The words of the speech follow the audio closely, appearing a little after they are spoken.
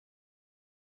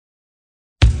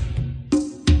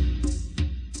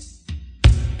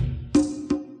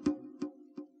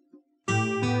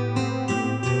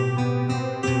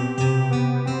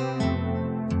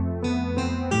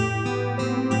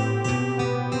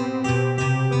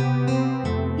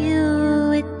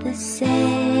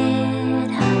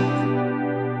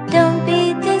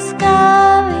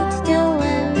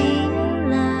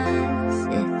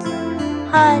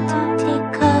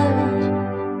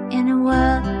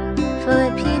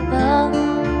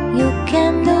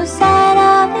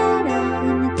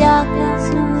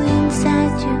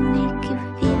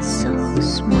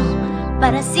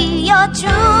but I see your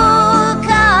true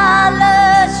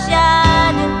colors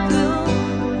shining through.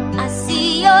 I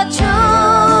see your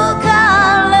true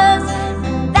colors,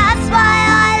 and that's why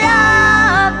I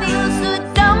love you. So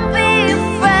don't be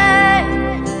afraid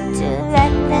to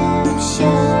let them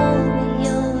show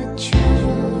your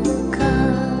true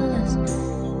colors.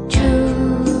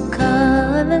 True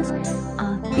colors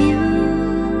are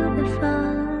beautiful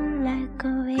like a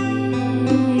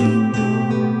rainbow.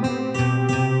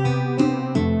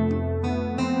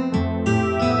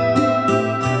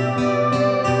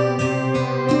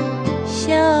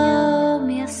 Show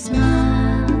me a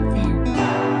smile then.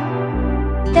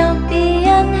 Don't be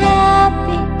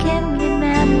unhappy, can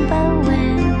remember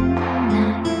when I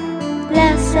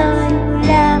last saw you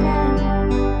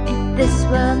laughing. If this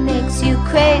world makes you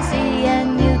crazy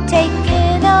and you take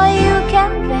it all you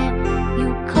can bear, you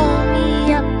call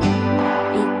me up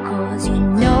because you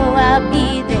know I'll be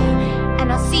there. And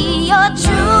I'll see your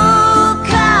true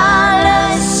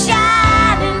colors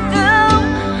shining through.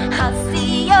 I'll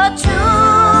see your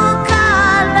true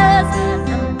colors,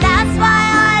 and that's why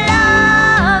I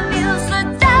love you. So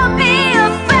don't be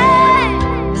afraid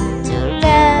to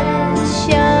let it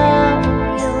show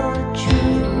your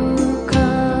true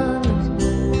colors.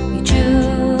 Your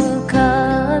true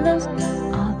colors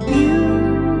are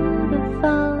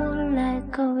beautiful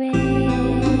like a rainbow.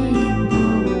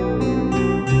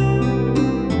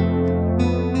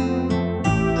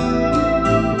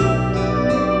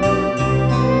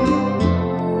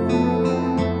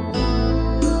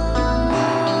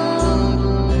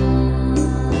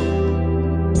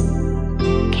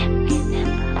 Can't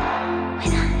remember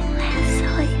when I last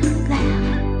saw you laugh.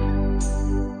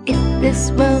 If this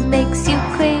world makes you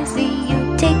crazy, you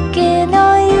take it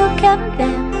all you can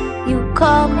bear. You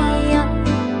call me up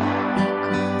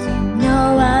because you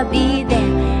know I'll be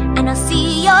there. And I'll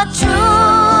see your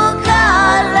true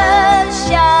colors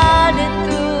shining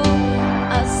through.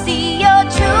 I'll see your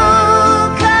true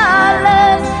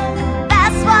colors, and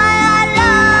that's why I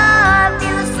love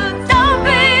you. So don't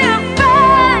be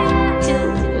afraid to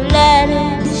let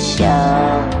it show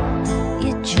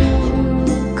your true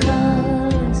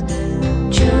colors.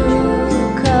 True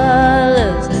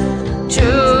colors,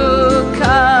 true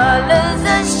colors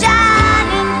are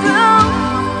shining through.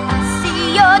 I see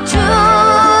your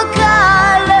true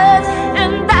colors,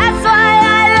 and that's why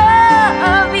I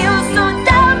love you. So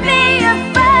don't be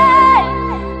afraid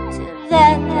to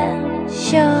let them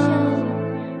show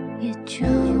your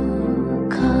true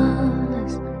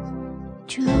colors.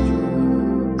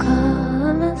 True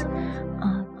colors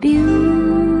are beautiful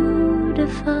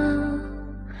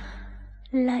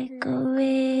like a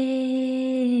rainbow.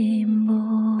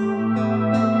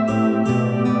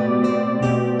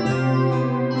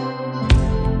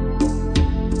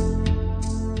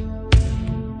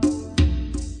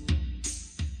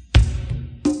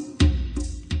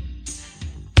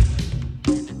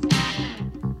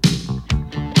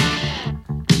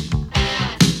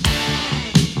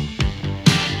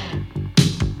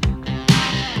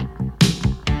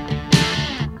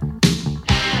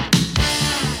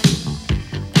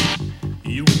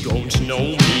 You don't know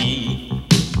me.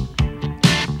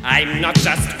 I'm not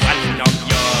just one of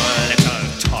your little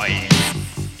toys.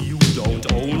 You don't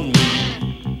own me.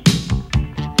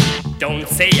 Don't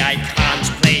say I can't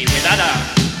play with other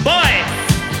boys.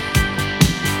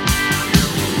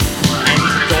 And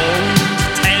don't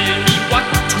tell me what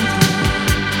to do.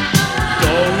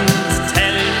 Don't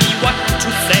tell me what to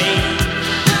say.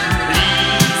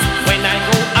 Please, when I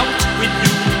go out with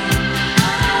you,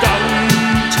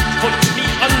 don't put me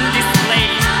on display,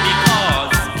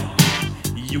 because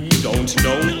you don't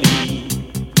know me.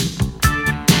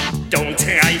 Don't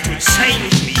try to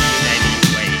change me in any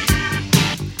way.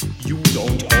 You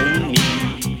don't own me.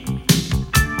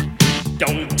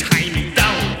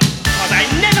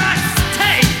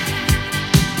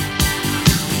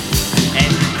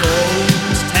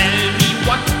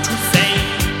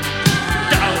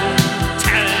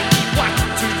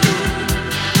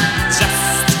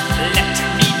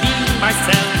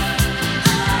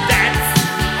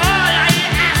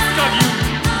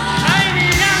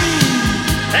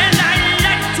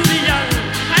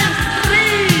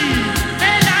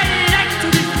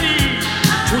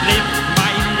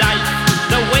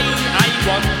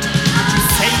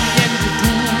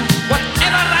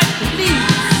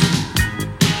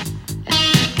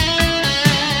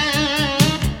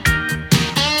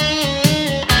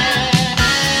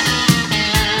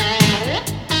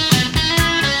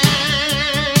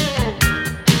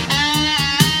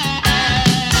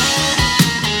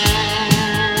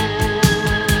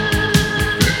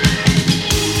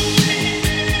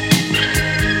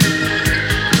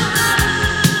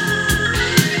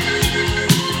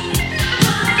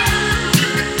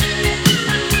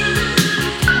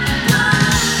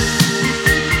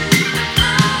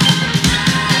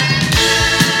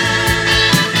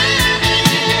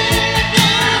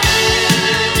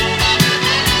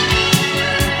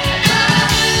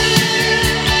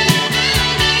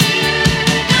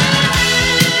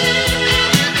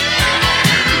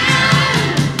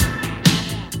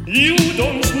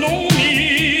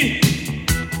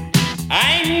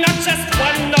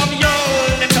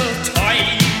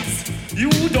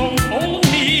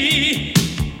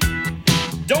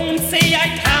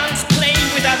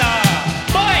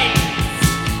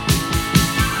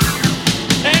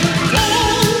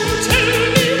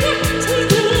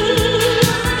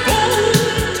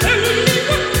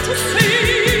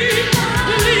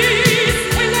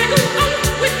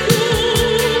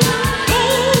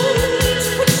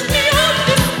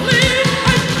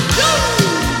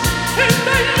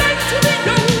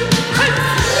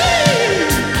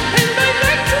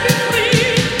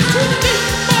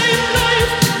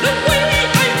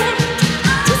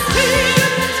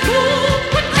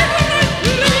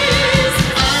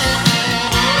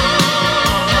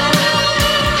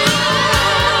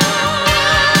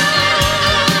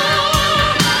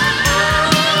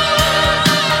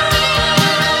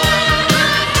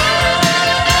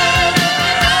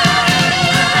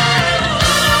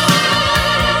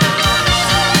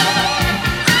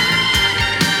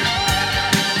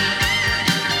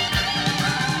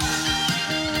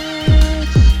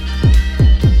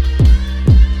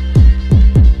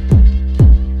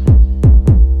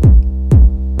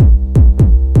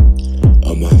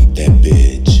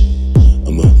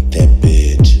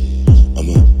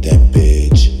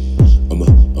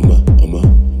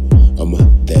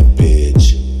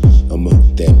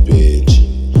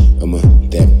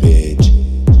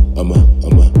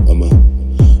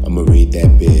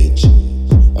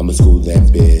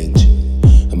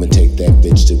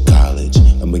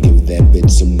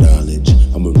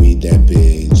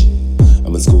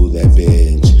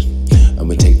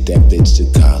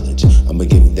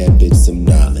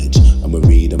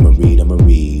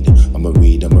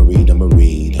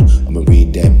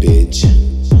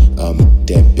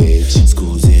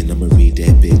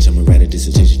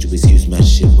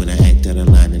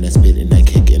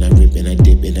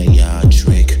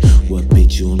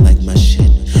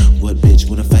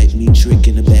 trick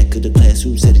in the back of the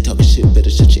classroom. Said he talking shit,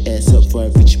 better shut your ass up before I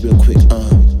reach you real quick.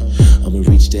 I'ma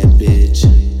reach that bitch.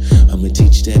 I'ma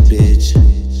teach that bitch.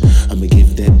 I'ma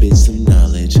give that bitch some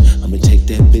knowledge. I'ma take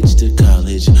that bitch to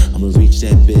college. I'ma reach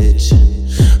that bitch.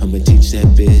 I'ma teach that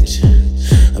bitch.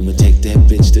 I'ma take that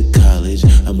bitch to college.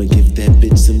 I'ma give that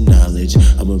bitch some knowledge.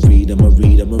 I'ma read, I'ma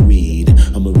read, I'ma read.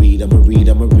 I'ma read, I'ma read,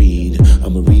 I'ma read.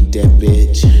 I'ma read that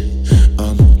bitch.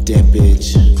 That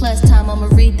bitch. Class time, I'ma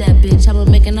read that bitch. I'ma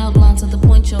make an outline to the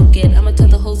point you'll get. I'ma tell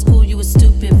the whole school you a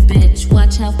stupid bitch.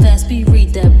 Watch how fast we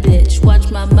read that bitch. Watch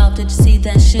my mouth, did you see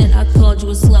that shit? I called you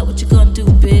a slut, what you gonna do,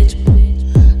 bitch?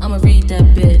 I'ma read that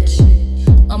bitch.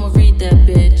 I'ma read that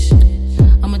bitch.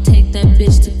 I'ma take that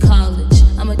bitch to college.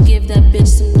 I'ma give that bitch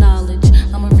some knowledge.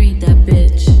 I'ma read that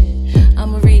bitch.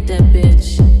 I'ma read that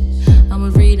bitch.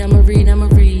 I'ma read, I'ma read, I'ma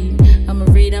read. I'ma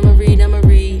read, I'ma read, I'ma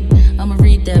read. I'ma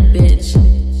read that bitch.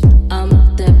 I'm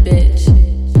that bitch.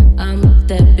 I'm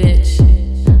that bitch.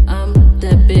 I'm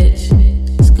that bitch.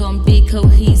 It's gonna be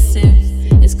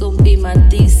cohesive. It's gonna be my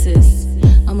thesis.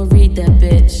 I'ma read that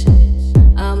bitch.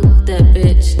 I'm that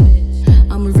bitch.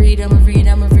 I'ma read, I'ma read,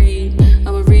 I'ma read.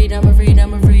 I'ma read, I'ma read,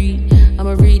 I'ma read.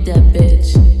 I'ma read that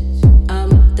bitch.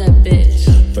 I'm that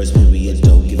bitch. First period,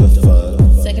 don't give a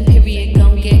fuck. Second period,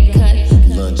 gon' get cut.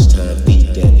 Lunchtime,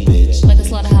 beat that bitch. Like a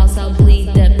slaughterhouse, I'll bleed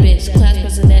that bitch. Class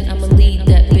president, I'ma lead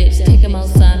that bitch. Take him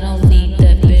outside, I don't need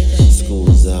that bitch.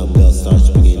 School's out, bell starts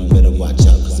ringing. Better watch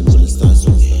out, cause I'm gonna start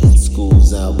swinging.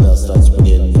 School's out, bell starts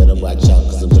ringing. Better watch out,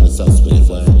 cause I'm gonna start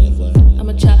swinging.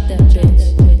 I'ma chop that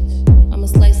bitch. I'ma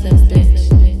slice that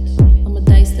bitch. I'ma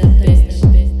dice that bitch.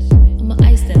 I'ma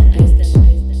ice that bitch.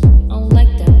 I don't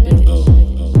like that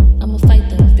bitch. I'ma fight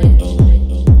that bitch. I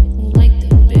don't like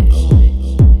that bitch.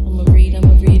 I'ma read,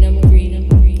 I'ma read, I'ma read.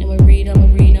 I'ma read, I'ma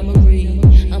read, I'ma read.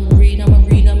 I'ma read, I'ma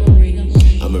read, I'ma read.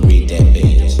 I'ma read that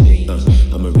bitch.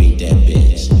 I'ma read that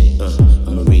bitch.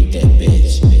 I'ma read that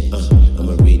bitch.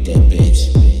 I'ma read that bitch.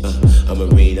 I'ma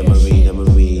read, I'ma read, I'ma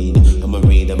read. I'ma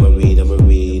read, I'ma read, I'ma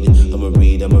read. I'ma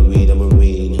read, I'ma read, I'ma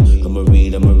read. I'ma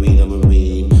read, I'ma read, I'ma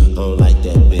read. I don't like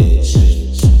that bitch.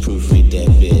 Proofread that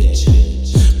bitch.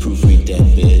 Proofread that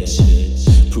bitch.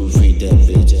 Proofread that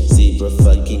bitch. Zebra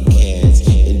fucking cats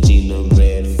and Gina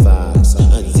Red Fox.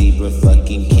 Zebra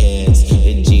fucking cats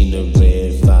and Gina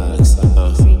Red Fox.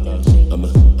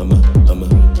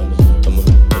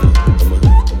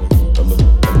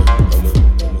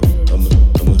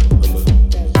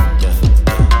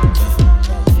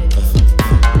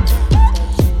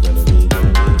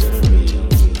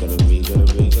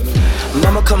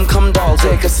 Mama, come, doll,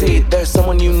 take a seat. There's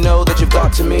someone you know that you've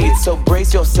got to meet. So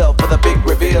brace yourself for the big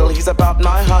reveal. He's about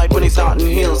my height when he's not in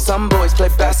heels. Some boys play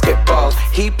basketball.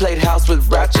 He played house with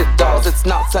ratchet dolls. It's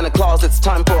not Santa Claus, it's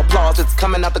time for applause. It's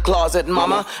coming out the closet,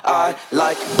 mama. I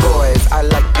like boys, I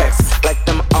like pecs. Like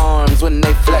them arms when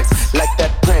they flex. Like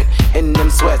that print in them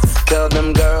sweats. Tell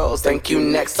them girls, thank you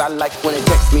next. I like when they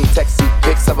text me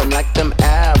pics of them. Like them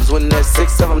abs when there's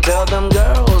 6 of them. Tell them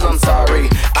girls, I'm sorry.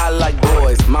 I like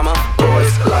boys, mama.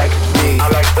 Boys like me. I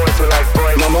like boys who like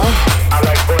boys. Mama. I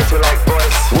like boys who like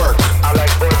boys. Work. I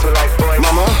like boys who like boys.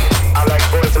 Mama. I like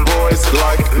boys and boys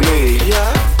like me.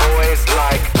 Yeah. Boys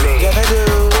like me. Yeah, they do.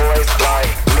 Boys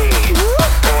like me.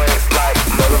 Boys like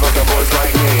motherfucking boys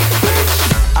like me. Bitch.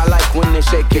 I like when they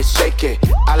shake it.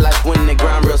 I like when they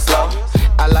grind real slow.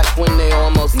 I like when they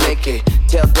almost naked.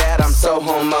 Tell dad I'm so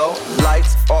homo.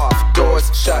 Lights off, doors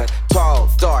shut. Tall,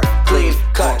 dark, clean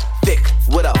cut. Thick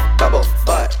with a bubble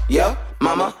butt. Yeah,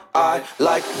 mama, I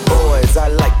like boys. I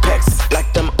like pecs.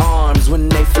 Like them arms when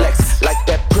they flex. Like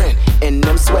that print in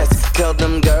them sweats. Tell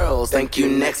them girls, thank you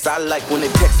next. I like when they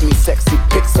text me sexy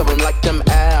pics of them. Like them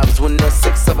abs when there's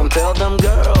 6 of them. Tell them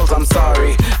girls, I'm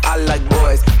sorry. I like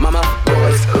boys, mama,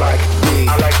 boys like me.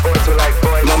 I like boys who like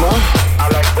boys. Mama. I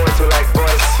like boys who like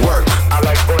boys. Work. I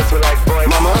like boys who like boys.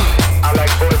 Mama. I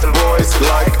like boys and boys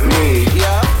like me.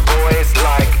 Yeah. Boys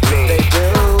like me. They do.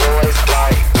 Boys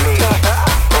like me.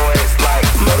 Boys like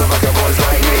motherfucking boys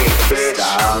like me. Bitch.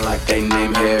 Style like they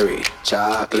name Harry.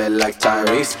 Chocolate like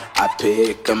Tyrese. I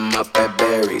pick 'em up at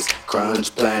Berry's.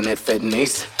 Crunch Planet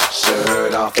Fitness.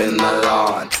 Shirt off in the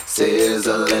lawn.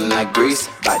 Sizzling like grease.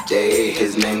 By day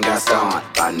his name Gaston.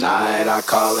 By night I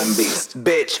call him Beast.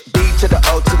 Bitch, B to the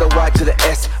O to the Y to the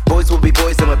S. Boys will be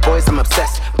boys and with boys I'm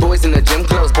obsessed. Boys in the gym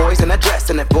clothes, boys in a dress.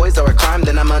 And if boys are a crime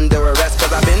then I'm under arrest.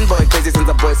 Cause I've been boy crazy since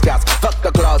the Boy Scouts. Fuck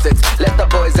the closets, let the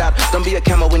boys out. Don't be a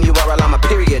camel when you are a llama,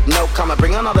 period. No comma,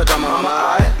 bring on all the drama.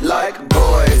 I like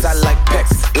boys, I like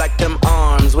pecs. Like them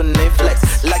arms when they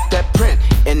flex. Like that print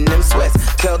in them sweats.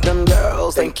 Tell them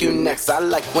girls, thank you next. I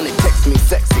like when they text me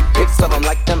sexy pics of them.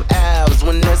 Like them abs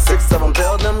when there's 6 of them.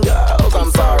 Tell them girls,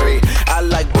 I'm sorry. I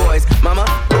like boys, mama,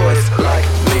 boys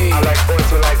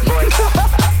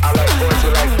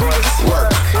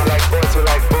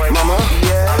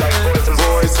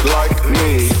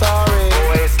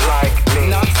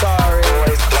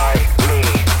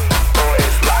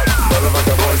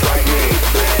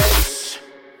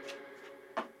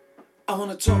I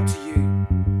want to talk to you.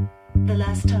 The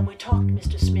last time we talked,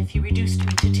 Mr. Smith, you reduced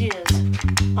me to tears.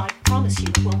 I promise you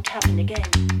it won't happen again.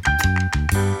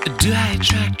 Do I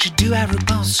attract you? Do I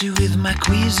repulse you with my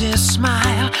queasy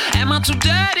smile? Am I too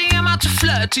dirty? Am I too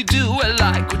flirty? Do I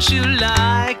like what you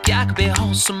like? I could be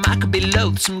wholesome, I could be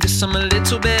loathsome, guess I'm a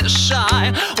little bit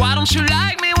shy. Why don't you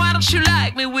like me? Why don't you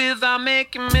like me without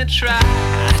making me try?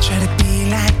 I try to be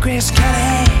like Grace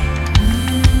Kelly,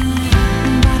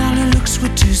 but all her looks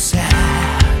were too sad.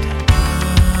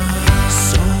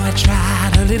 So I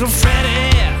tried a little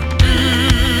Freddie.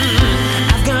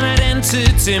 I've got an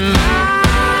entity mind.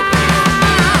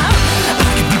 I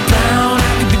could be brown,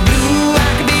 I could be blue, I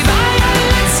could be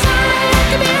violet sky, I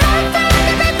could be red, I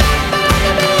could be purple, I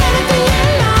could be anything you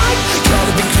like.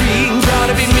 Gotta be green,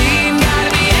 gotta be mean,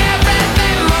 gotta be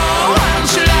everything more. Why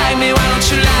don't you like me? Why don't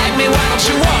you like me? Why don't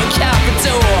you walk out the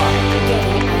door?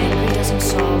 Getting angry doesn't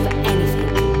solve anything.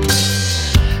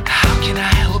 How can I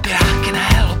help it? How can I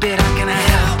help it? How can I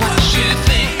help what you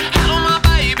think? Hello my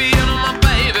baby,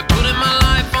 putting my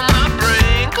life on the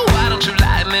brink. Why don't you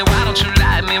like me? Why don't you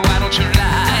like me? Why don't you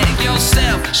like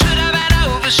yourself? Should I been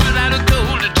over? Should I look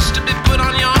older just to be put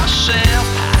on your shelf?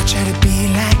 I try to be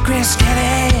like Grace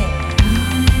Kelly,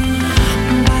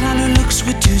 but all her looks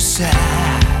were too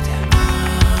sad.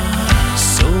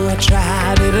 So I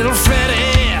tried a little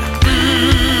Freddie.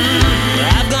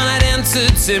 I've got an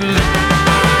entity mind.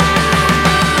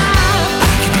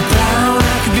 I could be brown,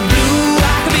 I could be blue,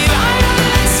 I could be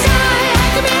violet sky, I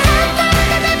could be red, I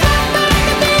could be purple, I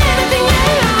could be anything you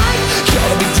like.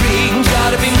 Gotta be green,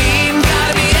 gotta be mean,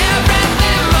 gotta be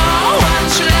everything more. Why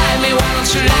don't you like me? Why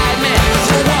don't you like me?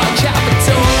 So walk out the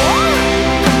door.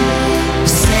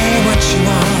 Say what you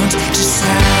want to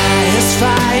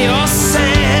satisfy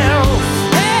yourself.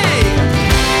 Hey,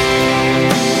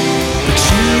 but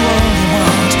you only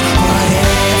want what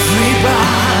everybody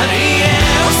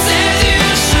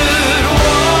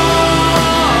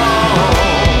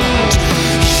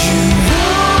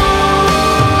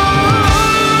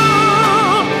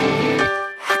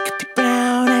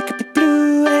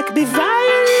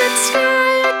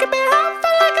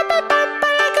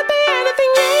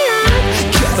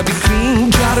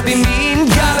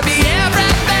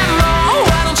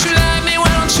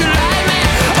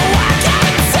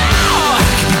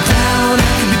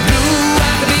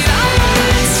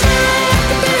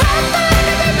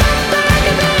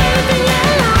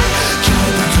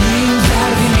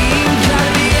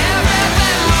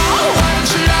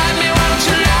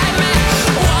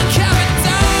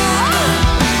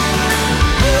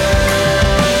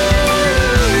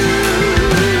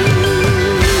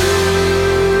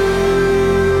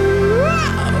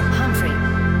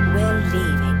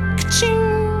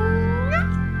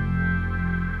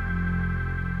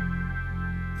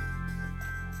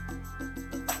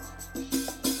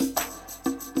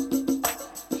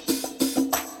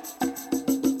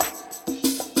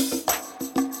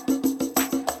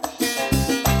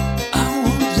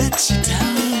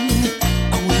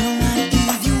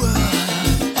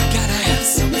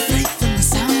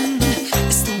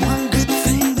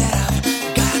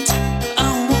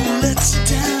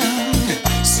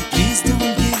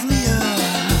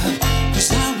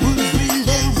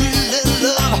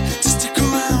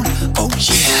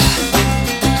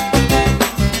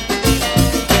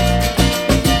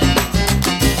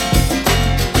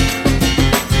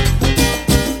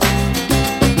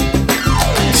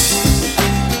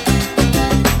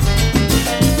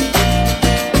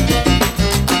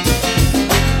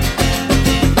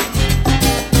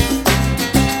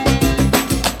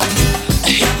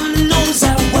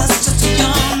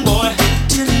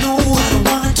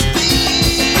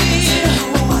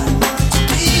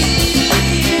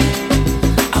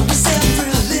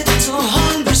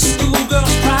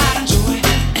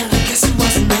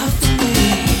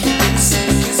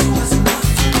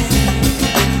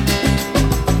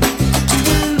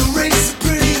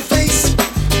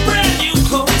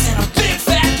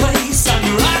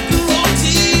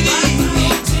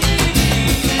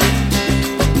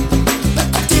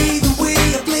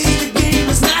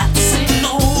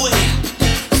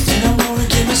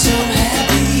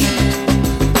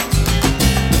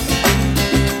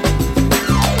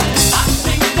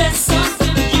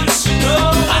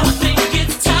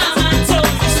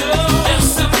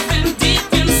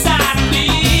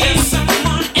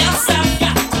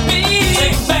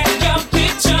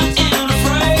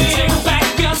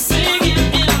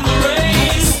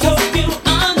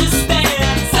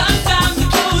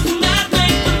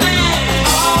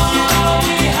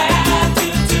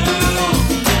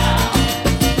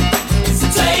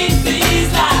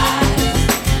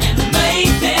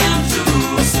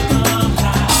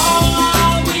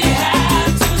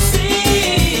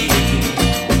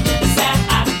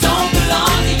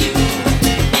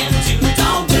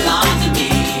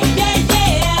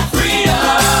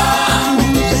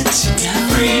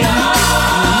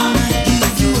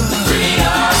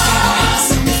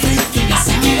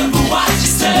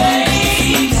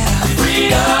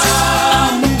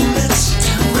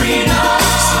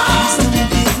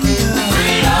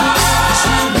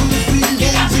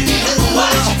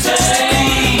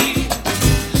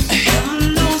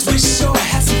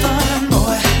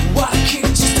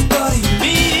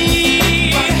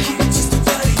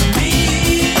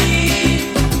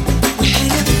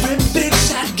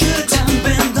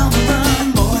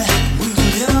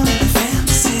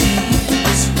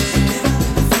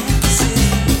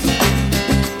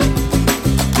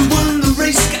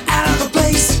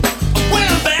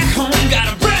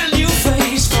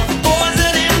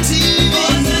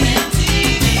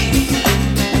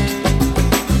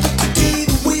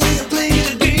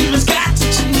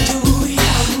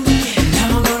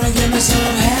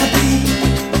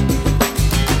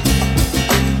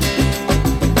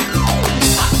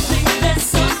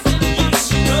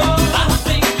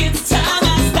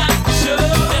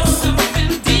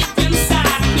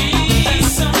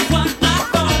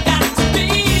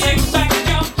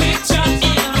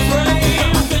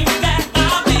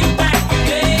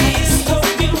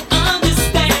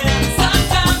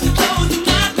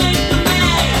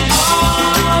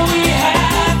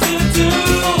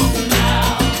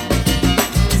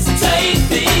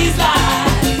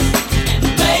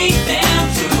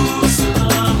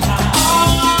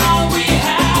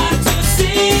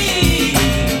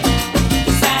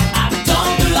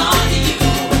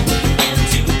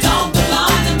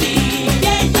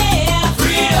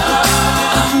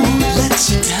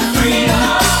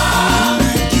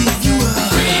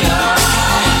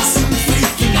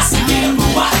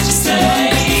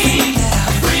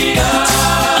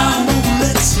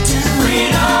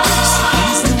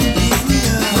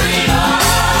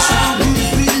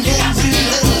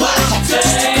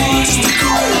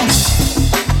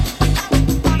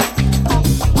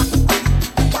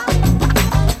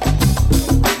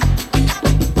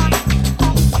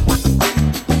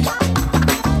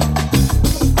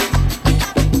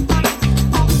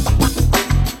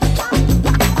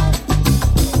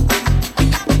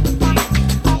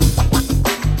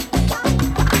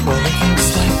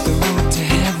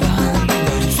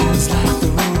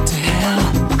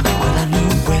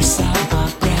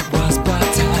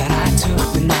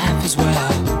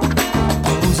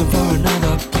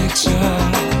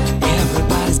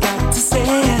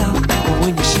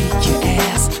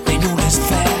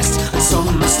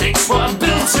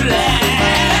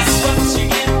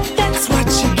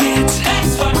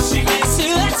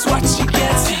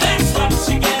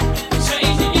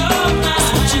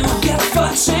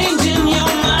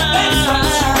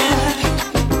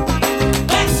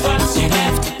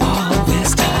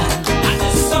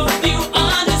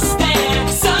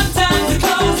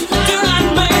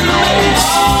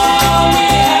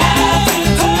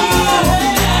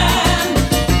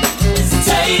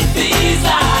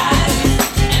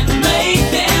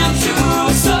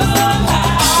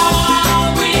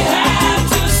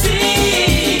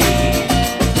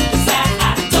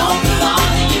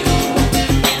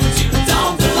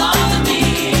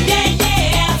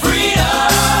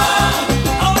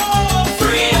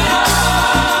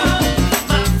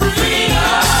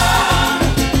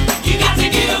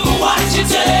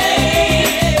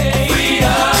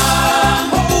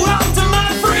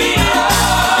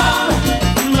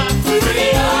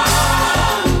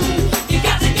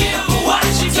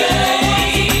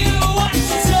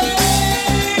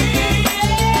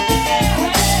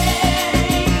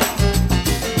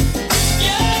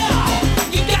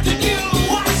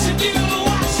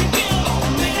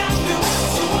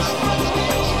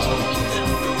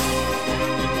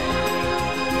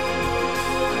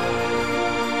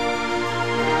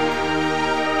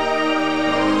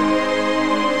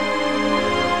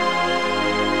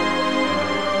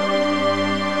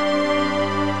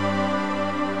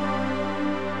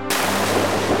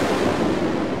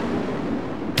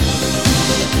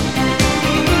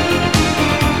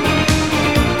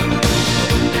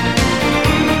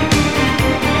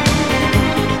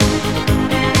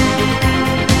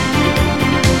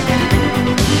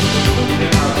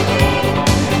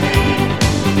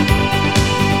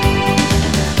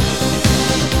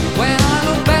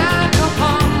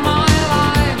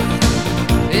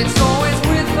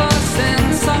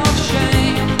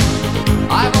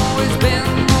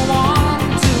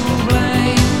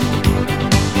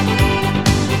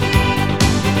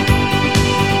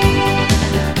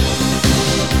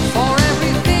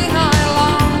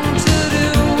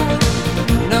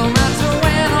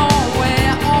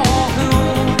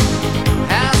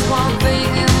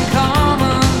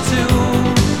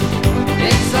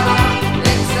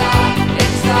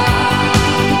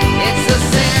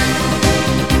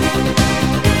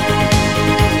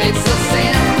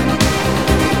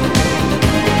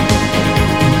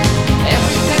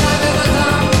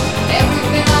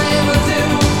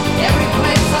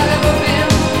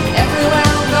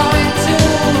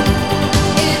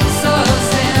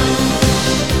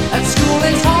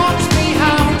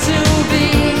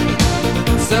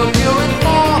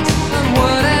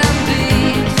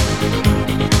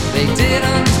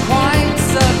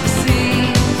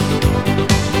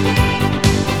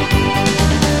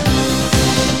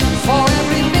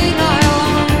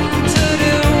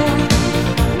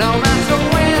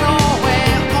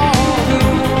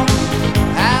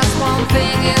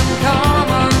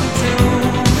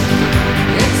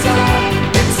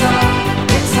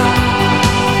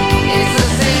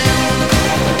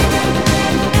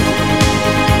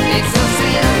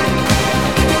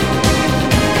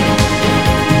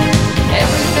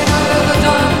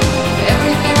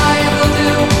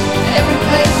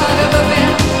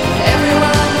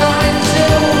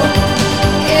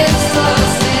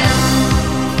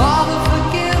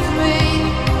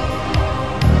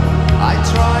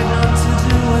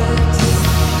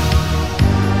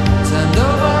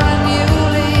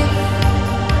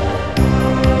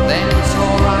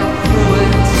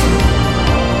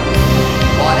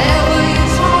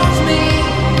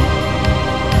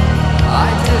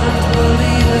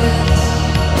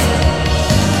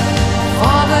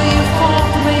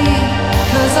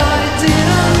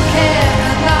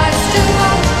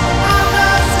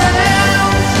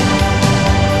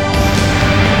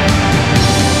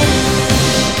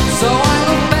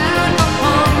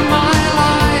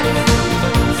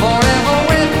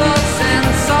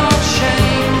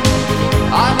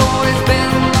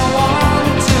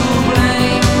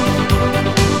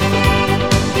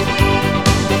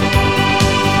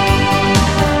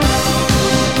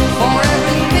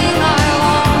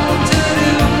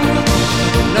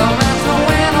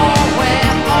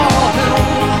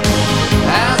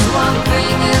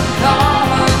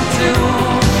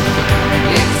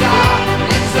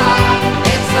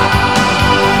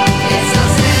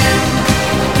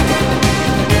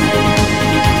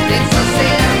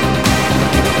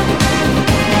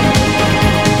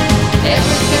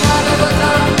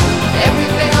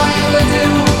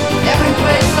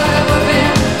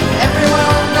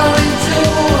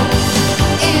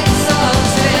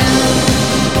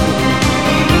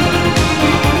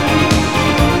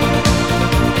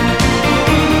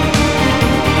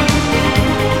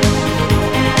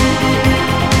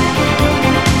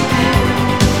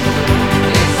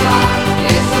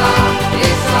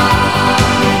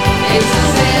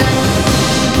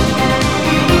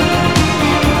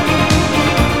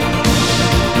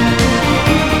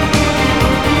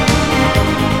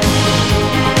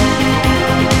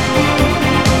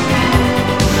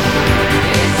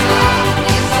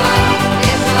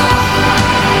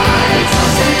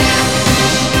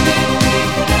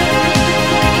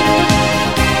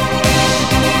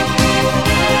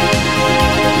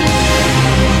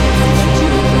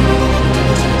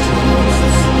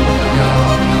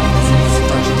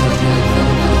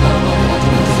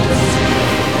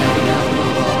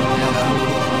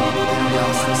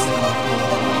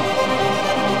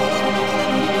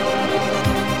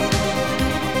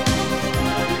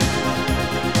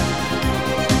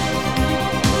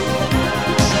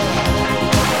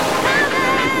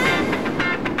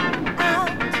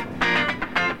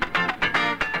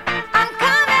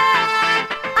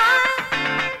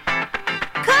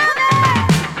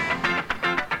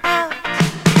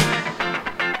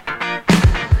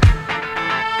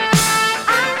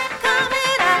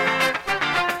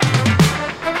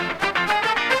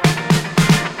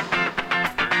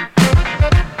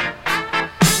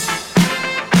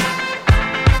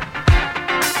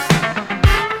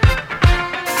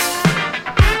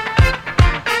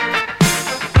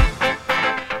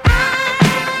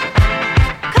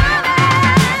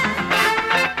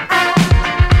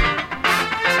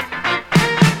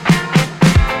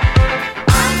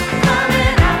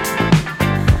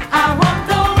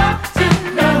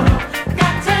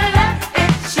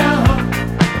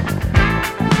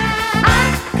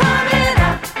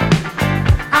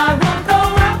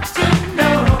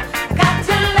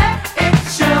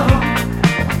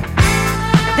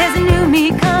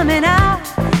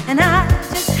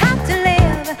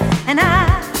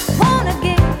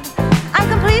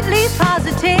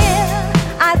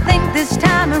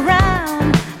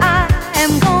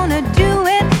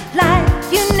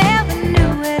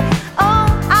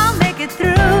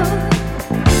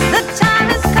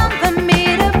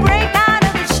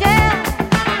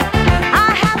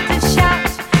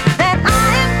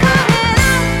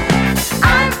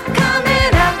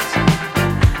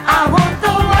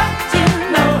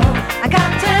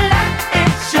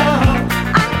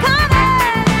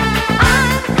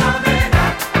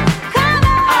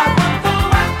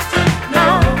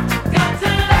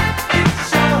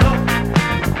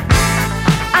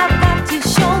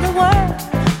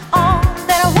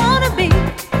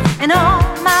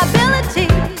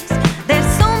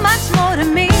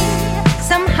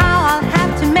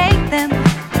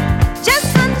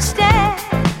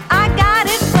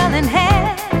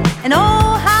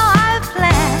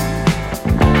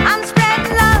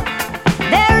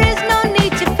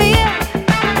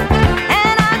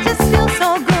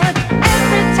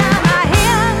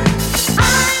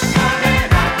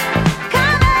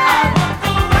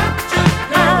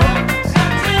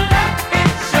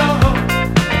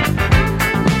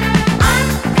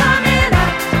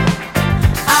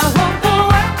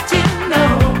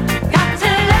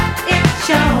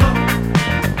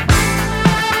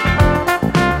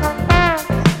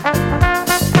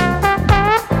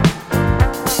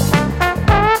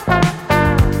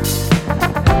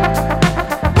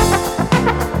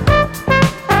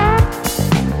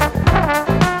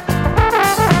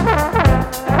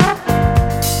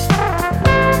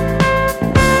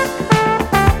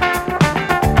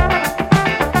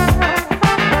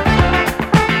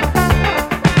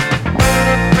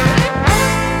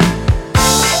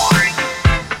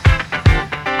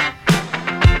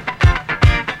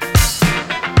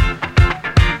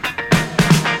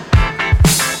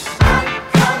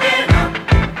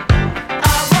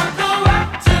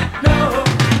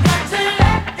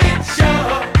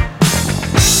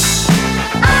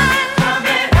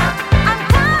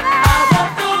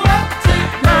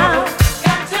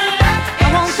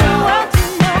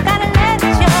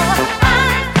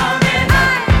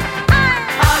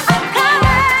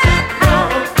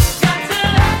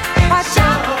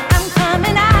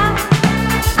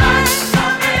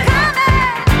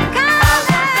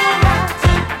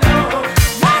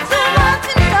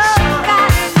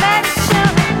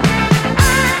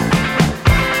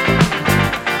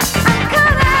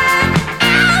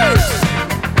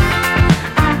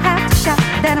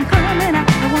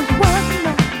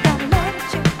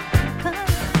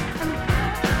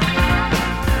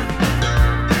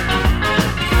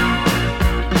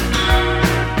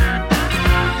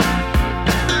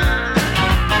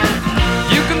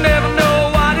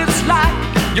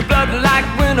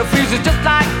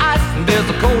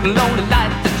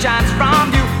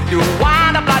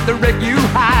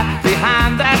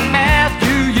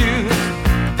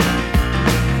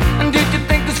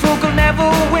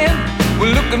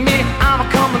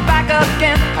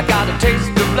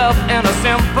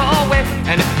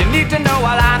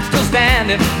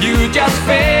standing, you just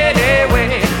fade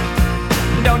away.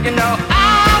 Don't you know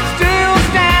I'm still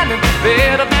standing,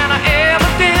 better than I ever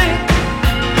did.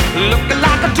 Looking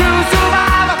like a true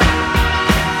survivor,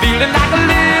 feeling like a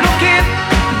little kid.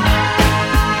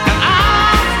 And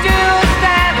I'm still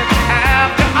standing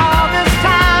after all this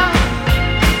time,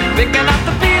 picking up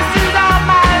the pieces of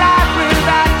my life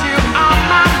without you on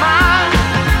my mind.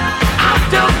 I'm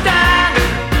still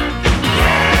standing.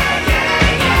 Yeah,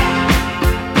 yeah, yeah.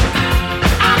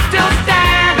 I'm still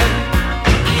standing.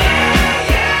 Yeah,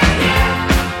 yeah, yeah.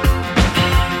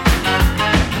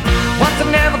 Once I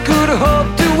never could have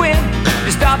hoped to win.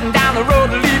 You're starting down the road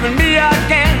and leaving me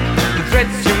again. The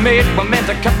threats you made were meant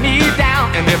to cut me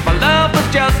down. And if my love was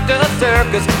just a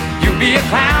circus, you'd be a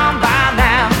clown by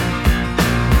now.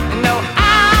 No,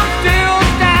 I'm still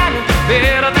standing,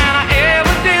 better than I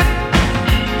ever did.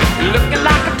 Looking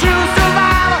like a true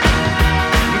survivor,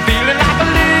 feeling like a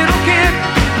little kid.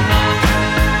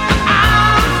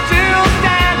 I'm still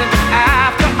standing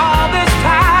after all this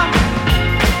time,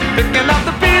 picking up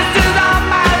the pieces of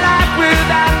my life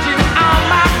without you on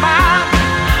my mind.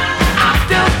 I'm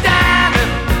still standing.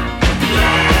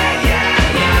 Yeah, yeah,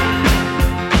 yeah.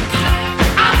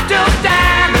 I'm still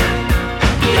standing.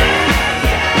 Yeah,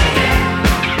 yeah, yeah.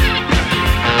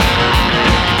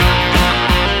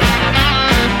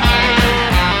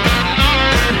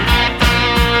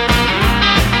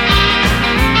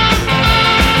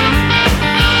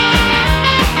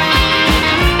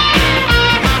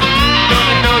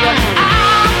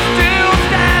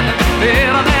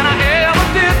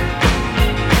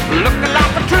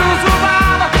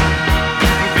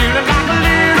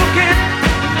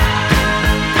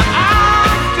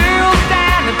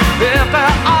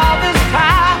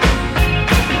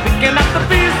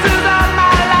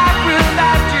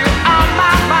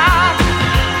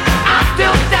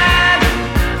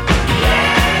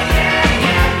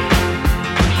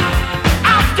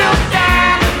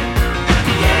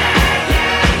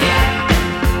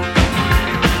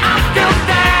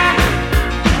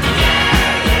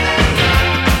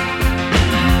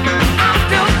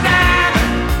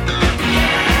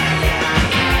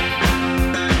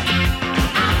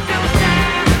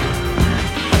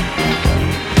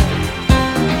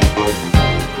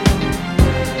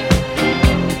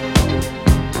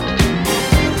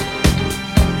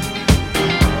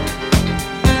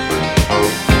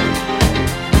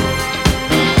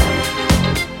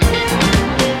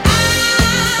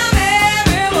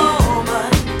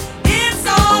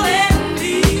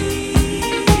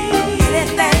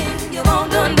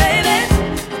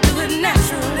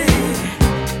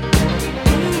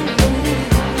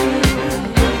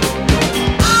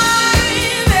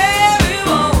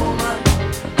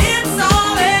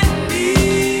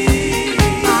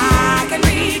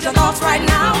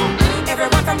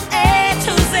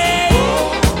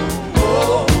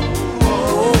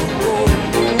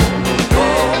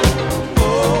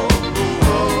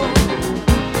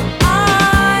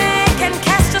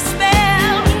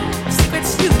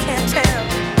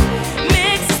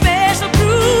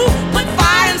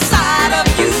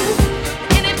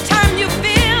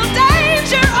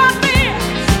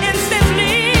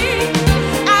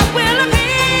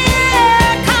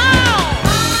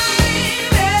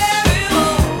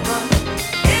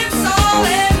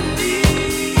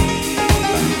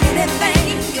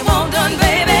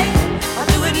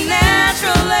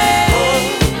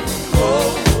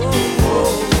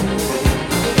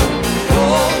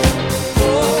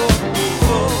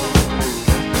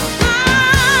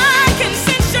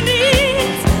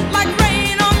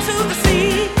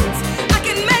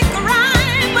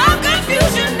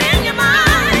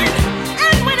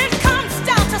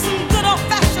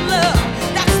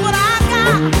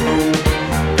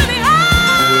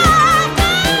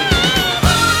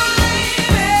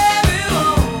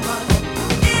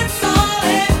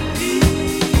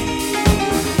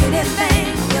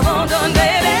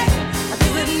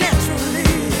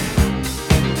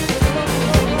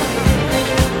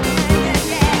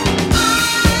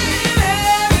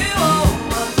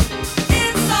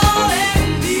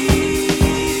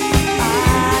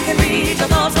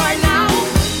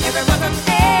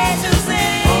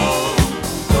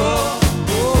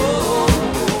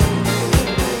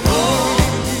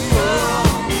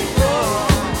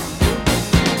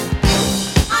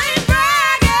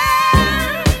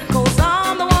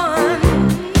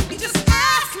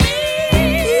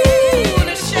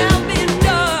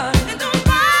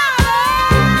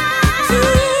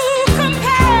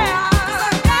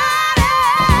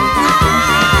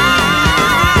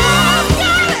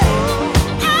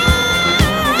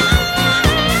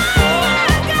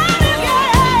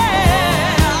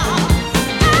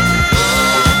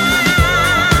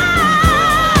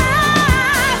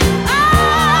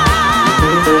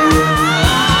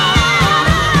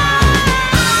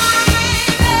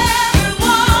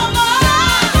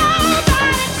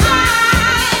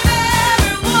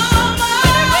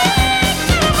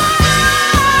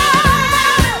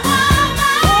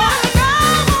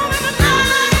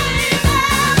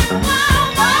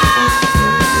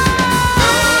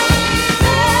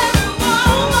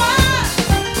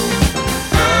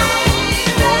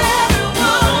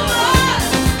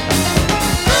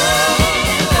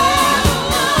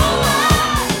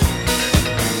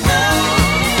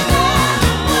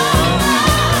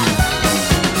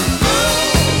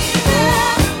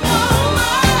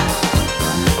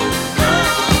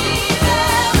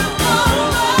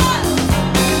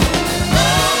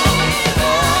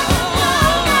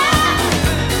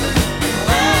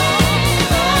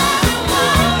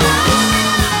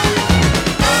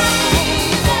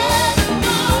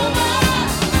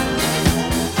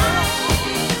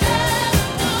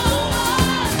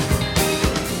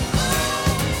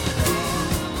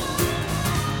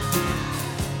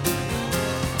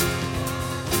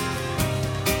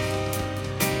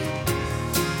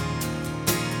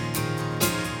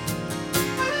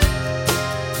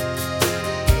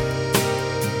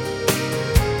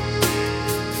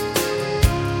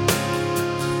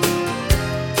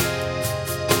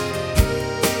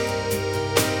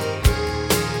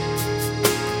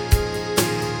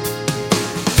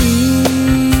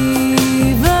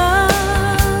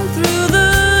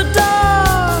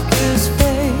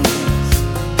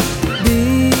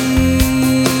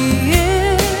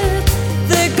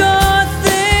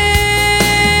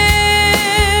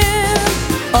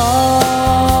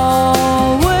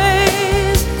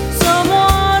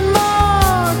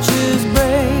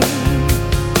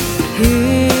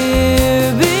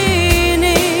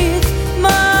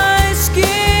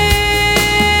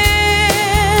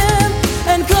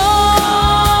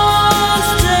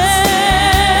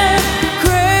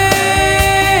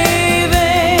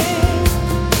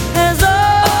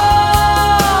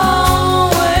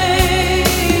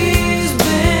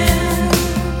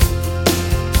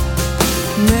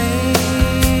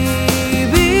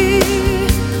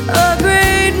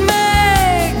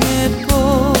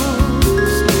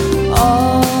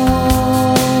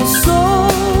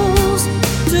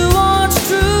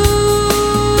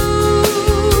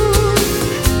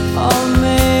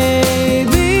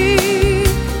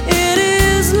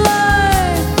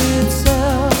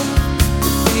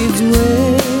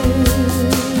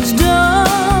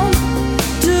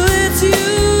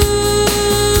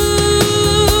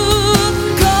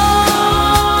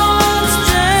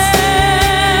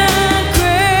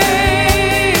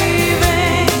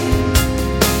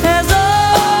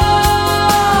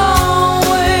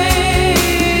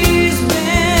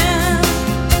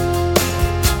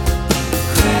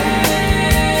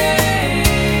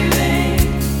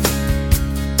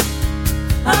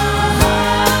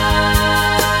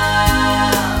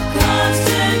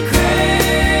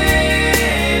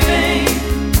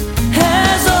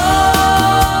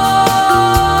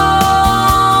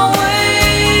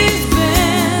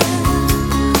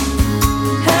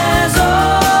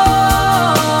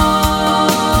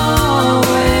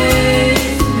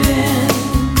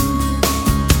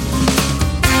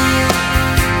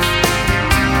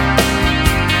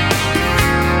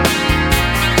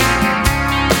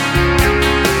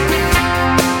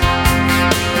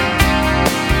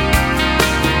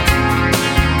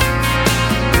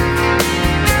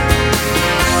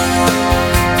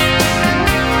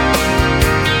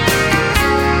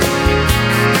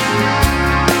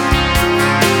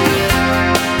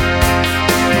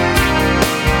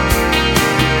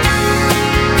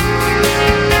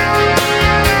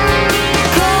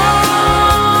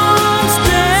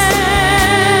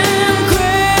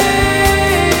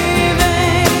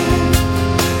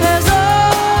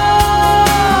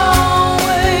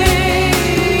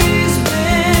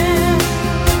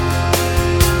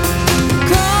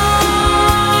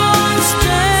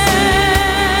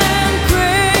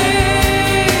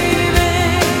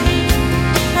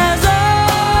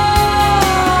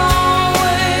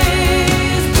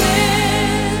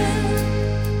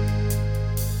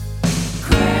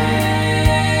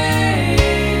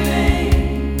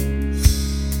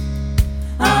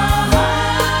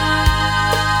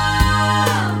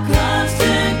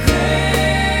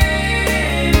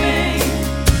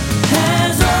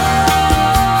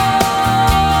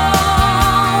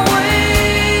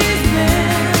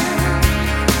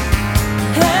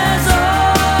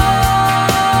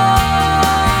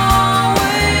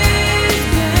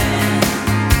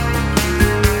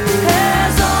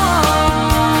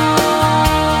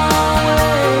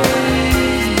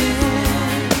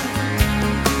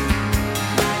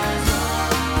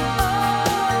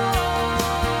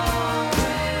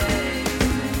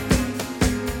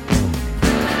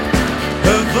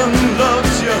 heaven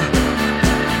loves you.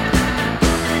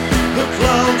 The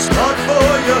clouds part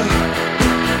for you.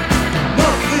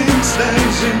 Nothing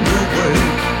stands in your way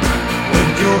when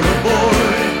you're a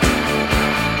boy.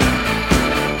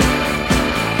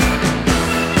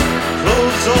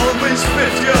 Clothes always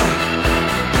fit you.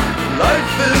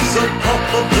 Life is a pop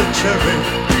of the cherry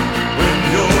when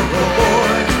you're a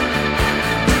boy.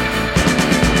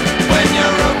 When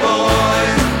you're a boy,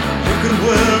 you can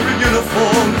wear a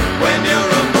uniform. When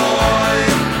you're a boy,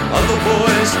 other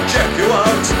boys check you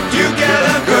out. You get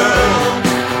a girl.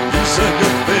 You say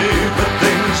your favorite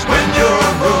things when you're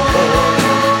a boy.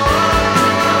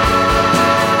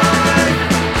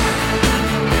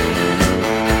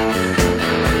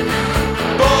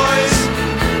 Boys,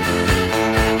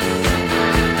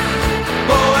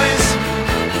 boys,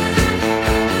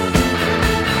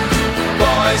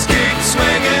 boys keep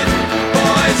swinging.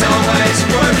 Boys always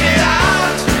work it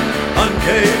out.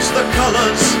 Uncage the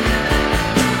colors.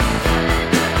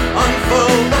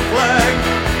 Unfurl the flag.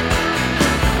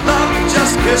 Love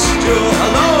just kissed you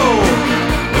hello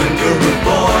when you're a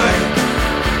boy.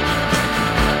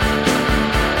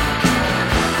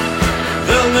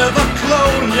 They'll never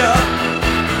clone ya.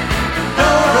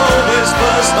 You're always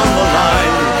first on the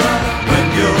line when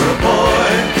you're a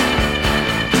boy.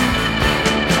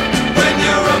 When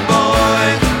you're a boy,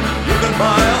 you can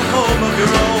buy a home of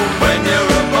your own. When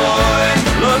you're a boy,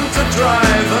 learn to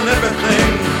drive and everything.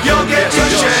 You'll get your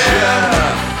share.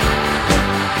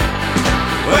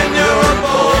 When you're a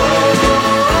boy.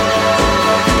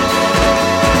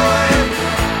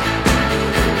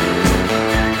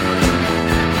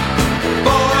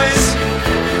 Boys,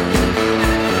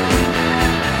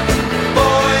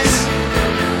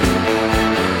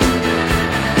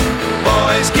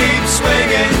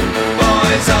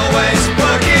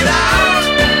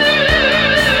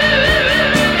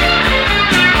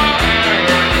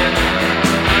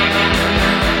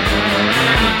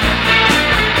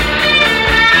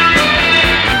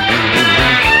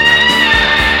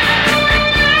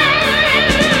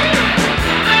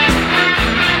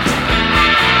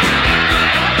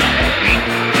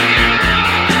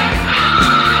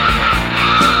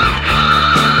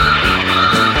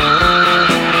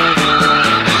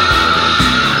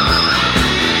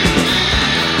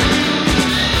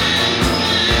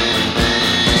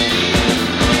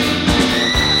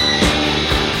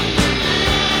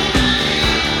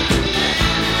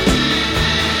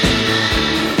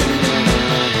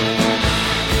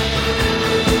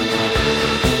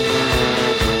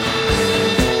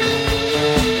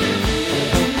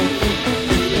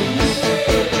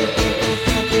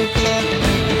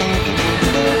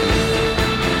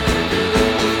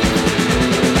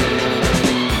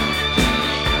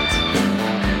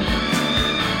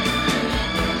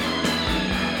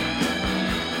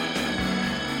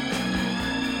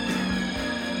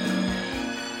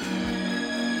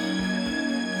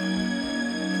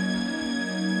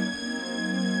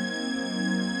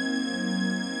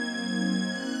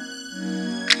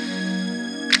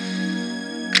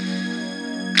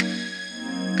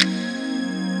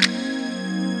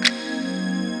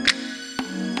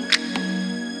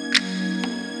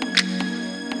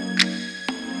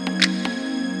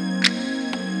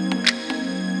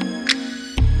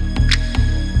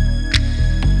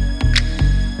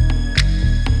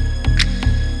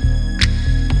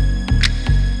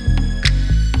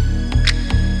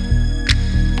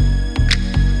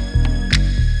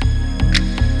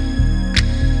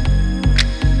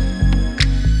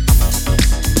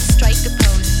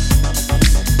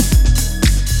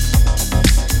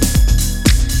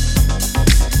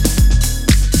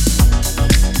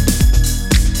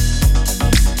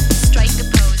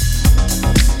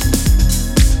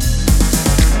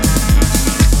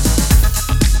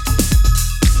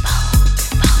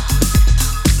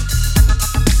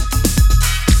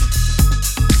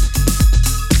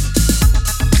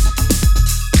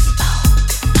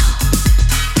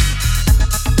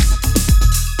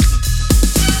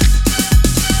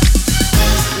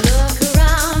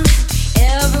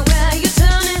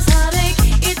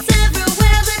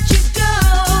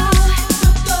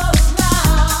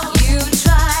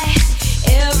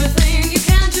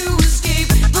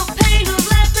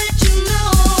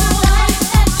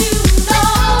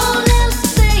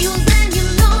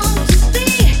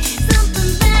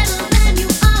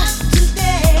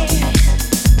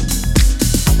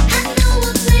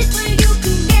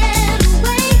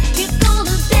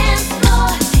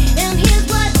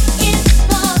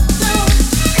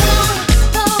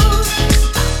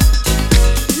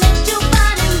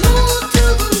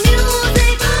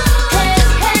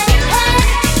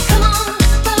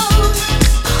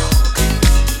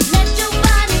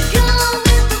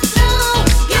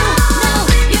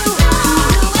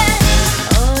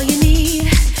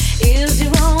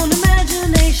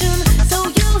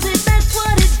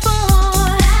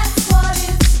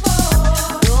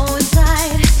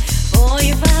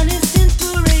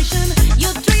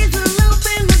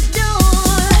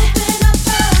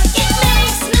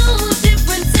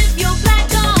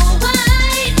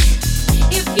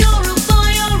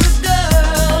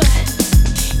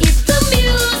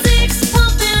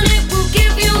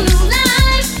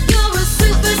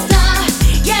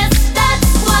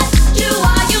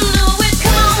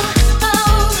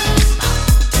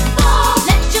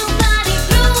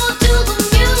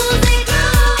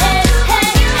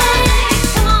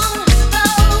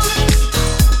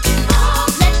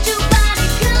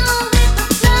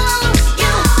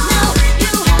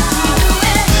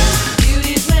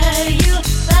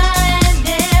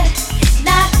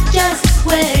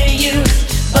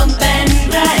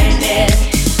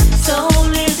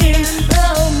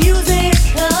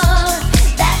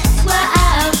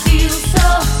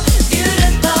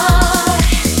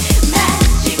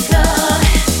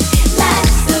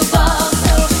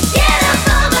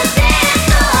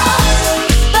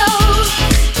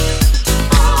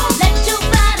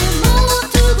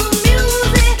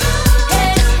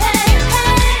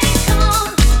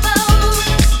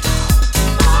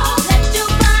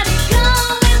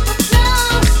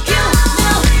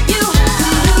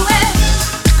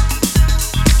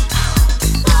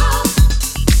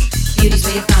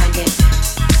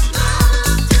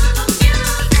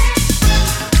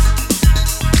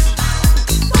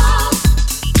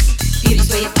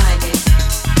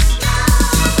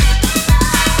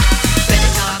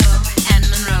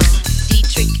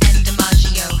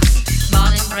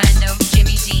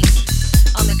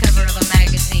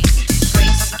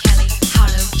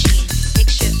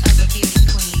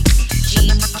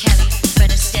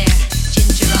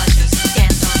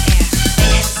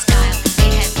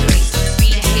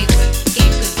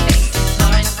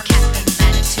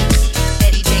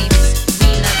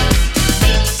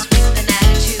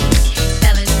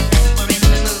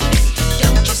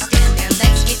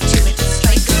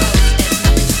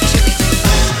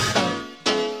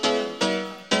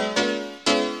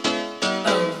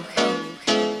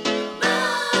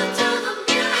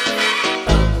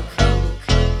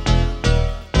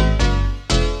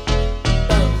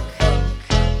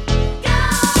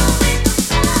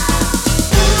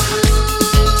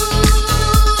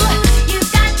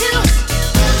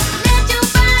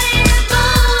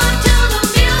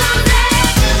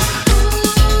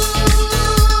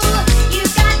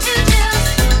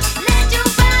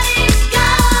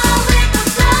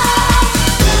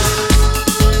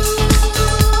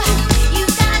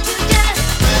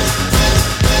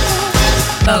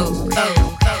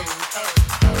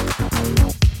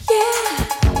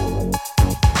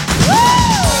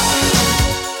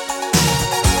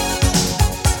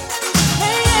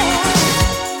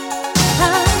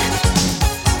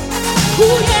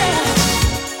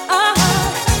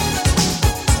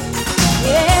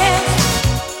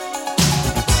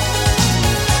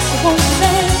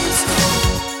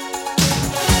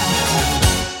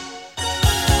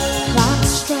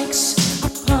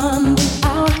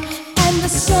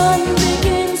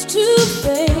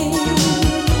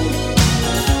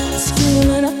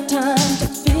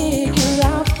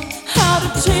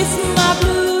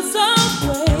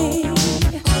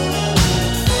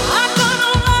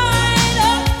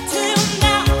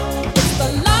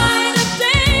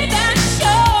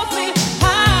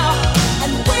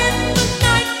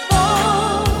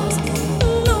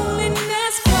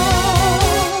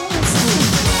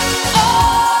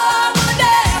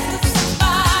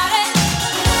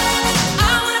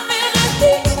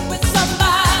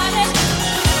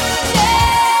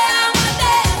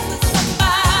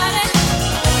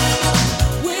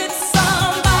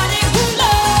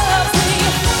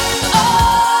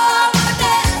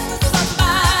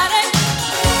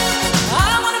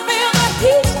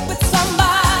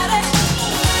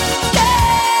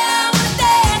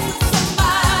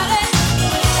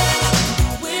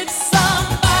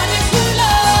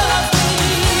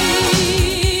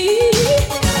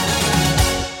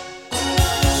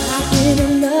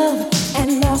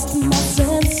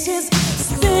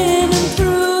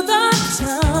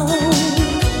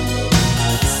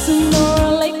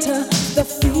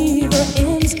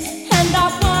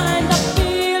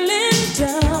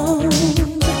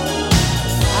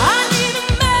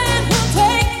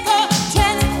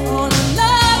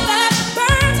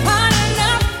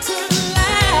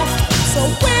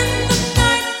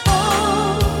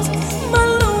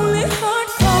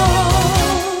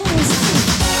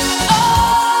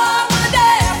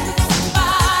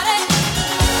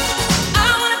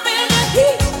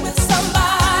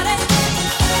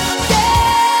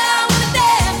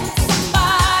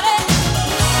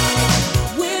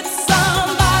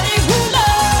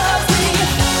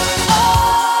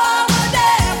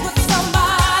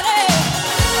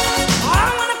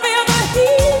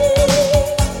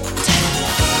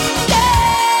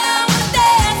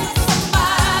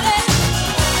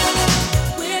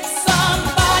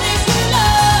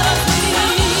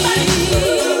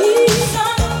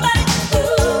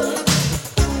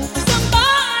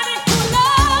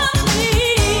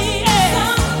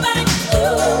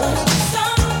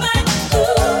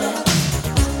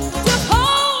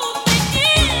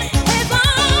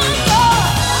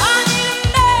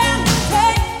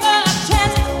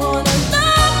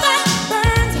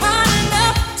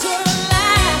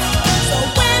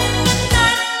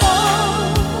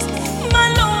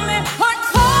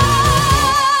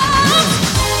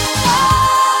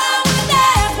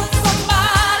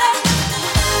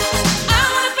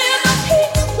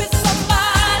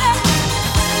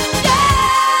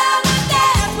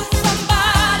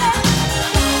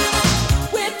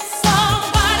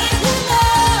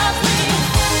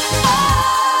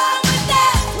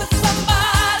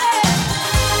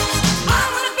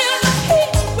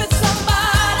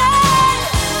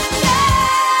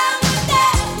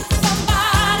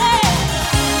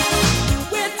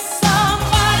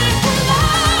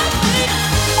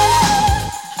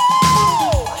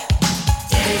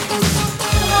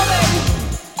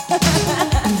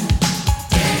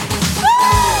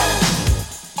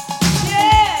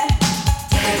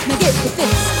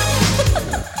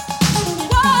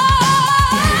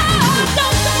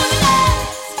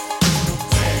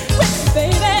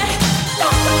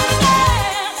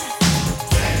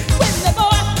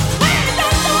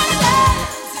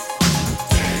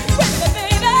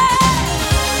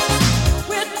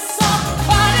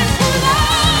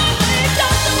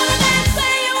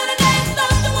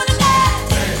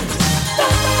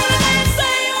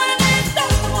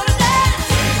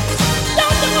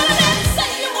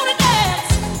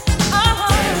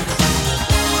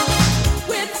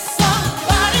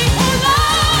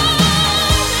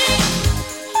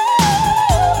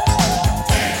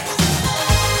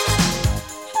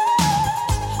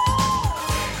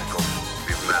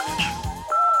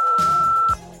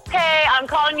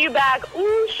 calling you back.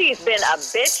 Ooh, she's been a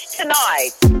bitch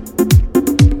tonight.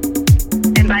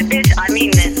 And by bitch, I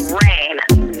mean this rain.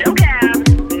 No cab,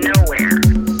 nowhere.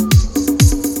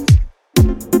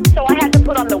 So I had to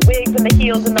put on the wigs and the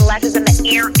heels and the lashes and the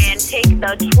ear and take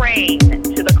the train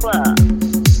to the club.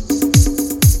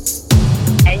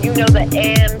 And you know the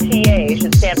MTA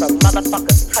should stand for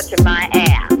motherfuckers touching my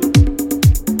ass.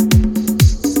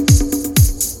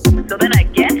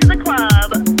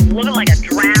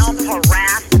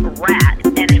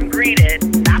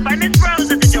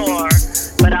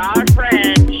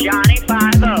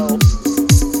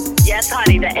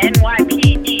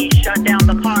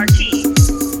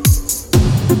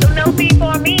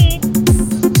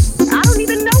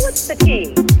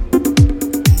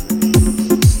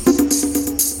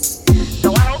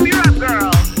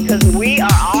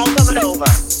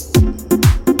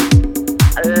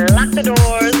 the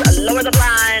doors, lower the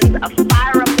blinds,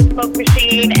 fire up the smoke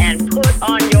machine, and put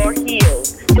on your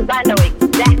heels. Because I know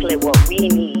exactly what we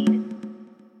need.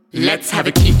 Let's have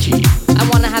a kiki. I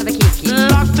wanna have a kiki.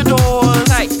 Lock the doors.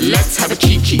 Tight. Let's have a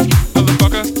kiki.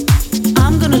 Motherfucker.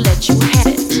 I'm gonna let you have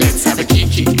it. Let's have a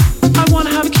kiki. I wanna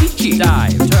have a kiki.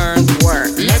 Dive, turn,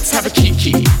 work. Let's have a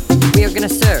kiki. We are gonna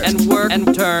serve And work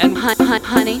and turn and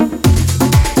honey.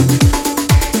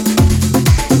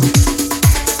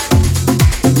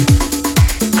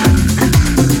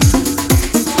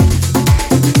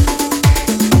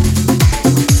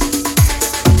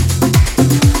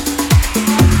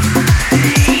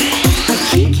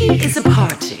 Is a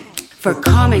party for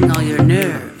calming all your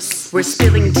nerves. We're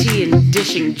spilling tea and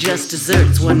dishing just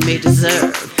desserts one may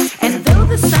deserve. And though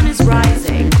the sun is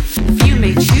rising, few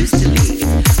may choose to leave.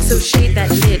 So shade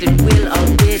that lid and we'll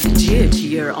all bid adieu to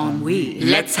your ennui.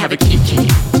 Let's have a kiki.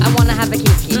 I wanna have a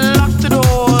kiki. Lock the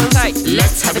doors. Tight.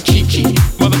 Let's have a kiki.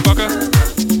 Motherfucker.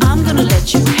 I'm gonna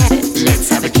let you have it. Let's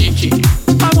have a kiki.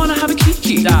 I wanna have a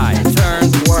kiki. Dive,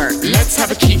 turn, work. Let's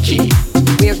have a kiki.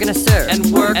 We are gonna serve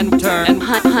And work and turn and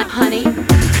honey.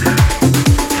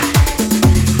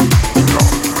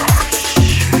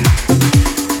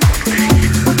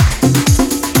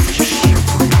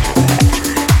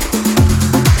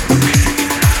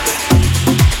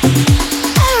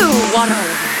 Oh, what a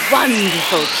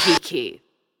wonderful kiki.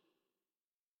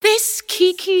 This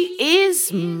kiki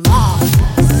is marvelous.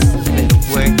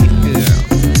 Working girl.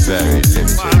 Very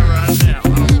limited.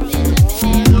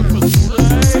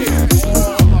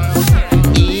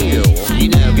 You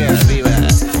know, girl, we were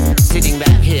sitting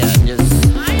back here and just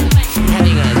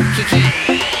having a kiki.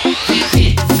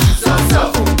 Kiki, so,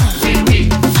 wee,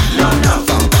 no,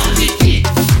 kiki,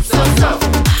 so,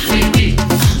 wee,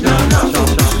 no,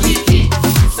 kiki,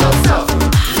 so,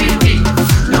 wee,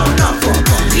 no,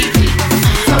 kiki,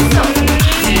 so,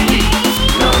 wee,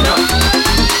 no.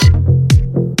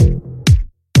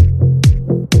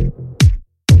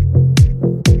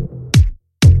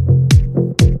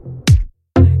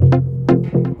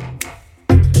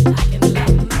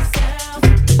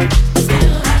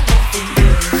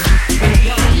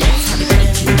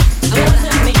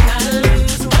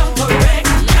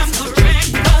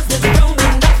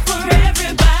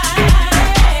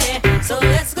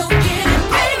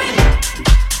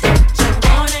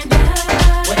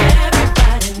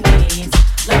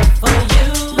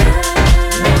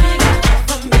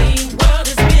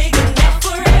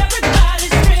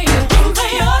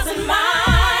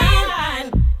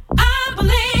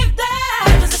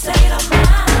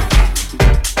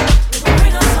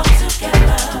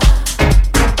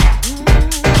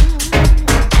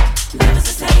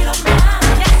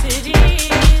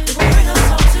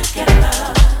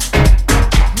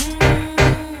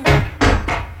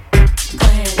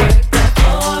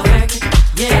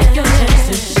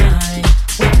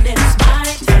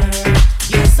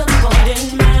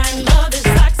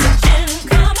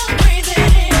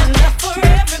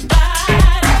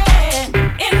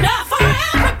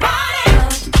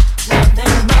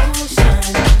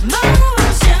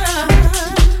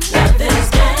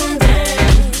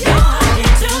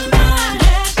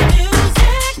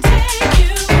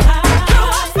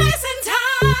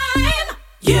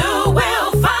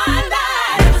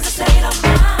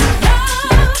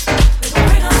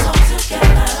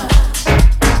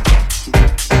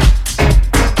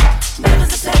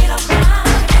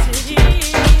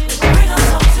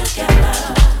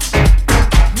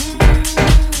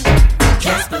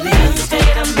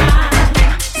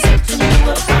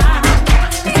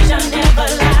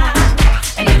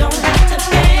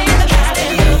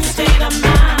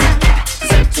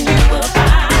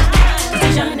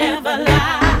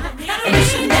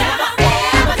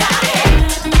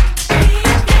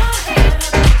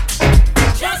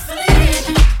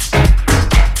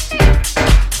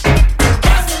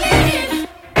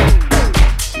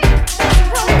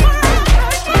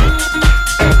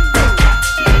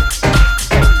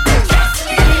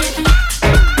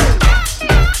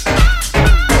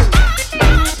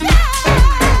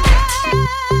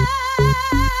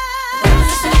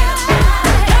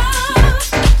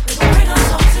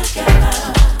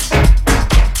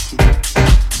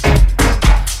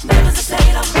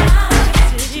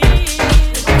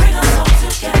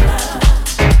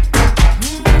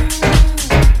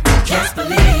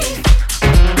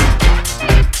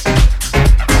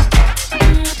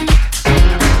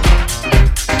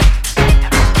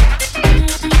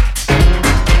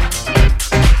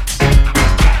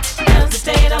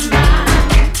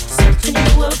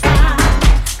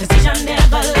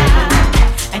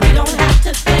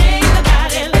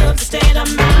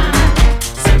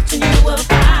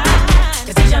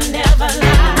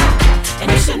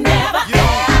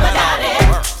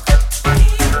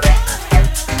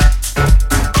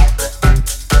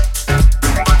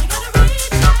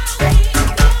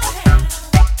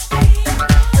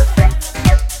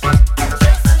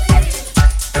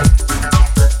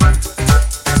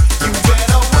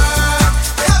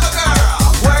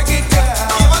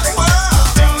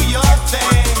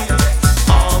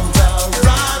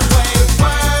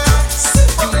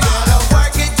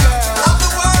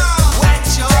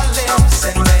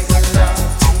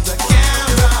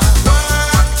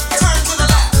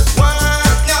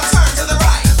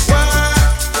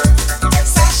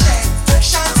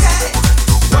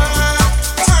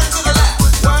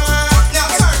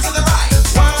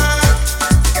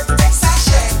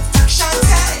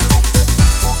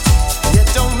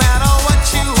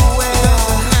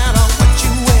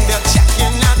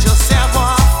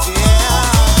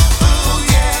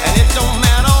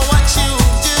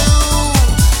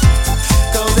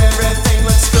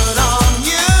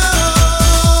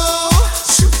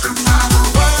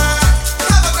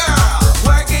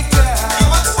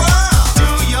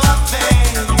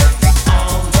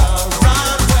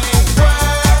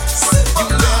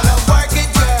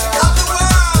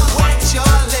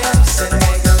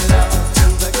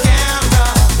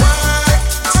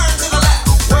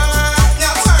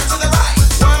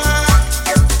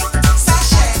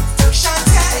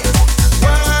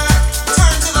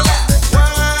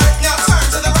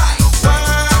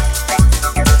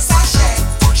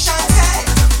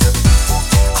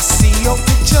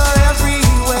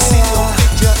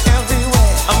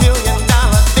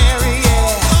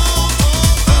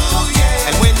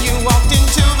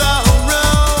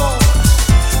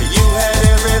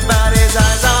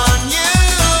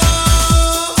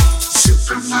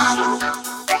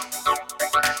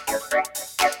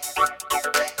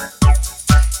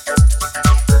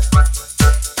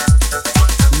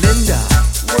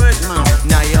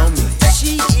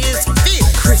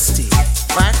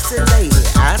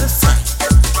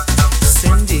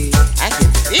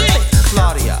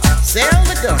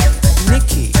 Rita,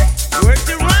 Nikki. Work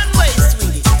the runway,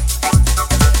 sweetie.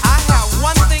 I have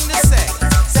one thing to say.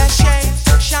 Sashay,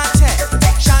 Shantae,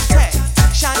 Shantae,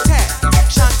 Shantae,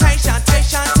 Shantae, Shantae,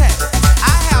 Shantae.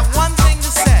 I have one thing to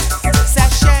say.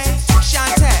 Sashay,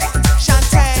 Shantae,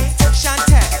 Shantae,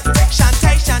 Shantae,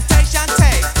 Shantae, Shantae,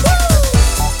 Shantae.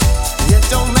 Woo! It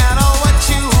don't matter what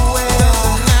you wear.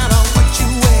 Doesn't matter what you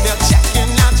wear. They're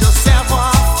checking out your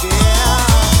savoir faire.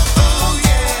 Oh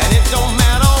yeah. And it don't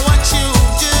matter what you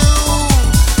do.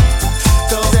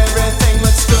 'Cause everything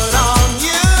looks good on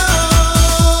you.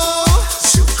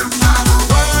 Supermodel.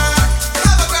 Work,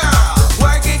 cover girl.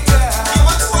 Work it, girl. You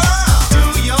a twirl. Do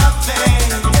your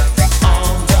thing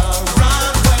on the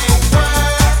runway.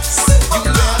 Work.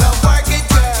 You better work it,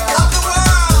 girl. Of the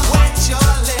world. Wet your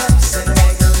lips and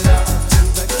make love to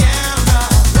the camera.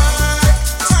 Work.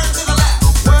 Turn to the left.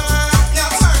 Work. Now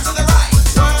turn to the right.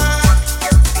 Work.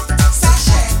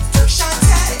 Sashay,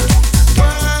 Shantae.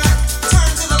 Work.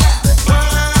 Turn to the left.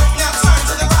 Work. Now turn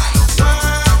to the right.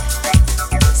 Work.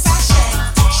 Sashay,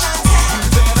 Shantae. You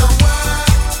better work.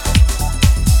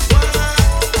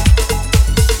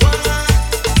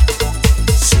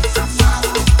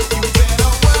 Supermodel. You better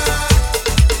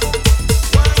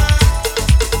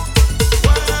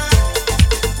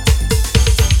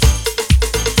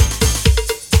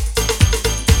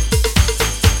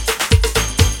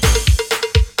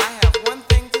I have one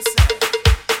thing to say.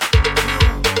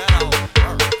 You better work.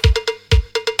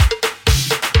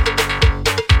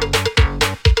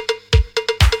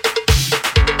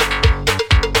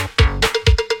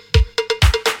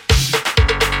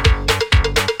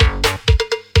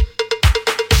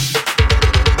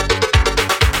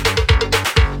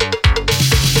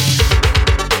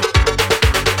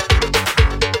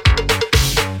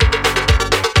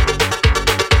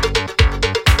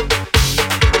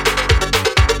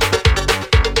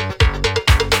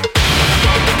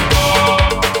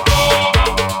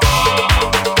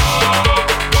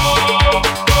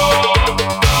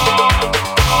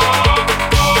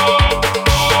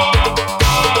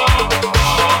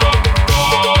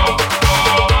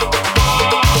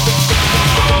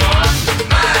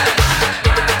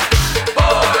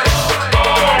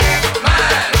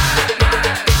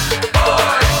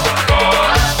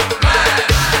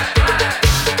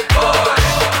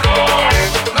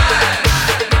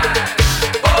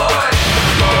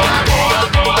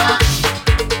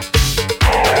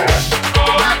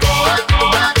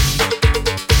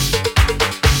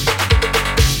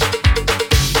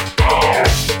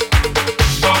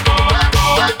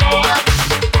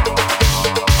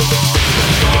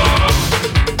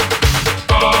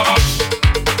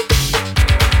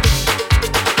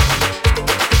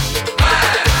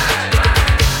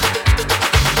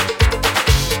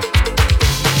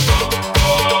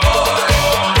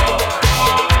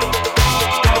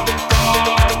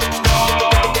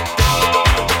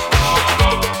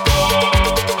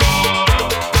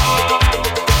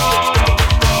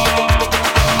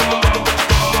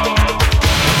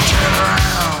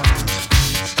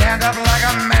 Stand up like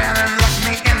a man and look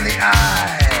me in the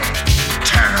eye.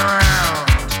 Turn around.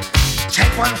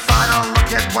 Take one final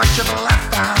look at what you've left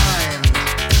behind.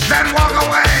 Then walk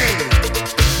away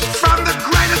from the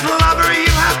greatest lover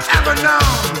you have ever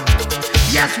known.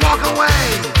 Yes, walk away.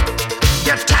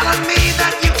 You're telling me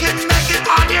that you can make it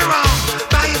on your own.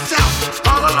 By yourself,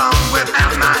 all alone,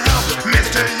 without my help.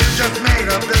 Mister, you just made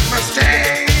a big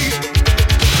mistake.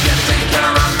 You think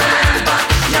you're a man, but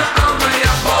you're only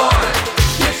a boy.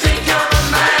 You think you're a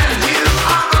man, you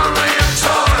are only a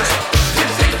toy. You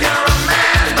think you're a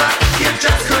man, but you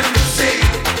just couldn't see.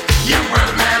 You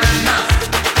weren't man enough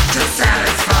to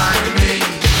satisfy me.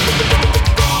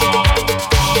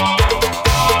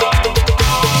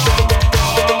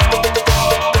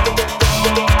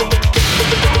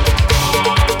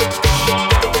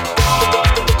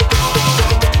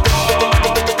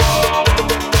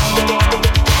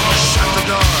 Shut the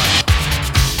door.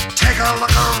 Take a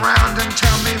look around and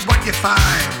tell me what you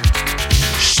find.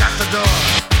 Shut the door.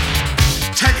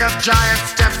 Take a giant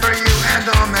step for you and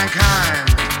all mankind.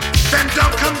 Then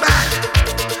don't come back.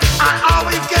 I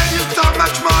always gave you so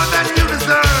much more than you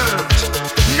deserved.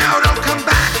 No, don't come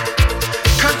back.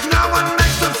 'Cause no one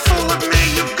makes a fool of me.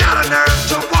 You've got a nerve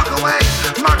to walk away.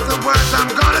 Mark the words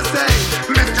I'm gonna say.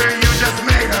 Mister, you just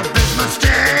made a big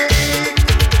mistake.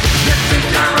 You think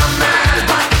you're a man,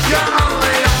 but you're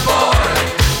only a boy.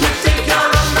 You think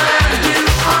you're a man, you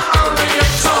are only a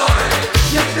toy.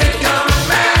 You think you're a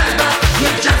man, but you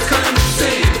just couldn't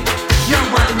see. You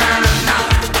weren't man enough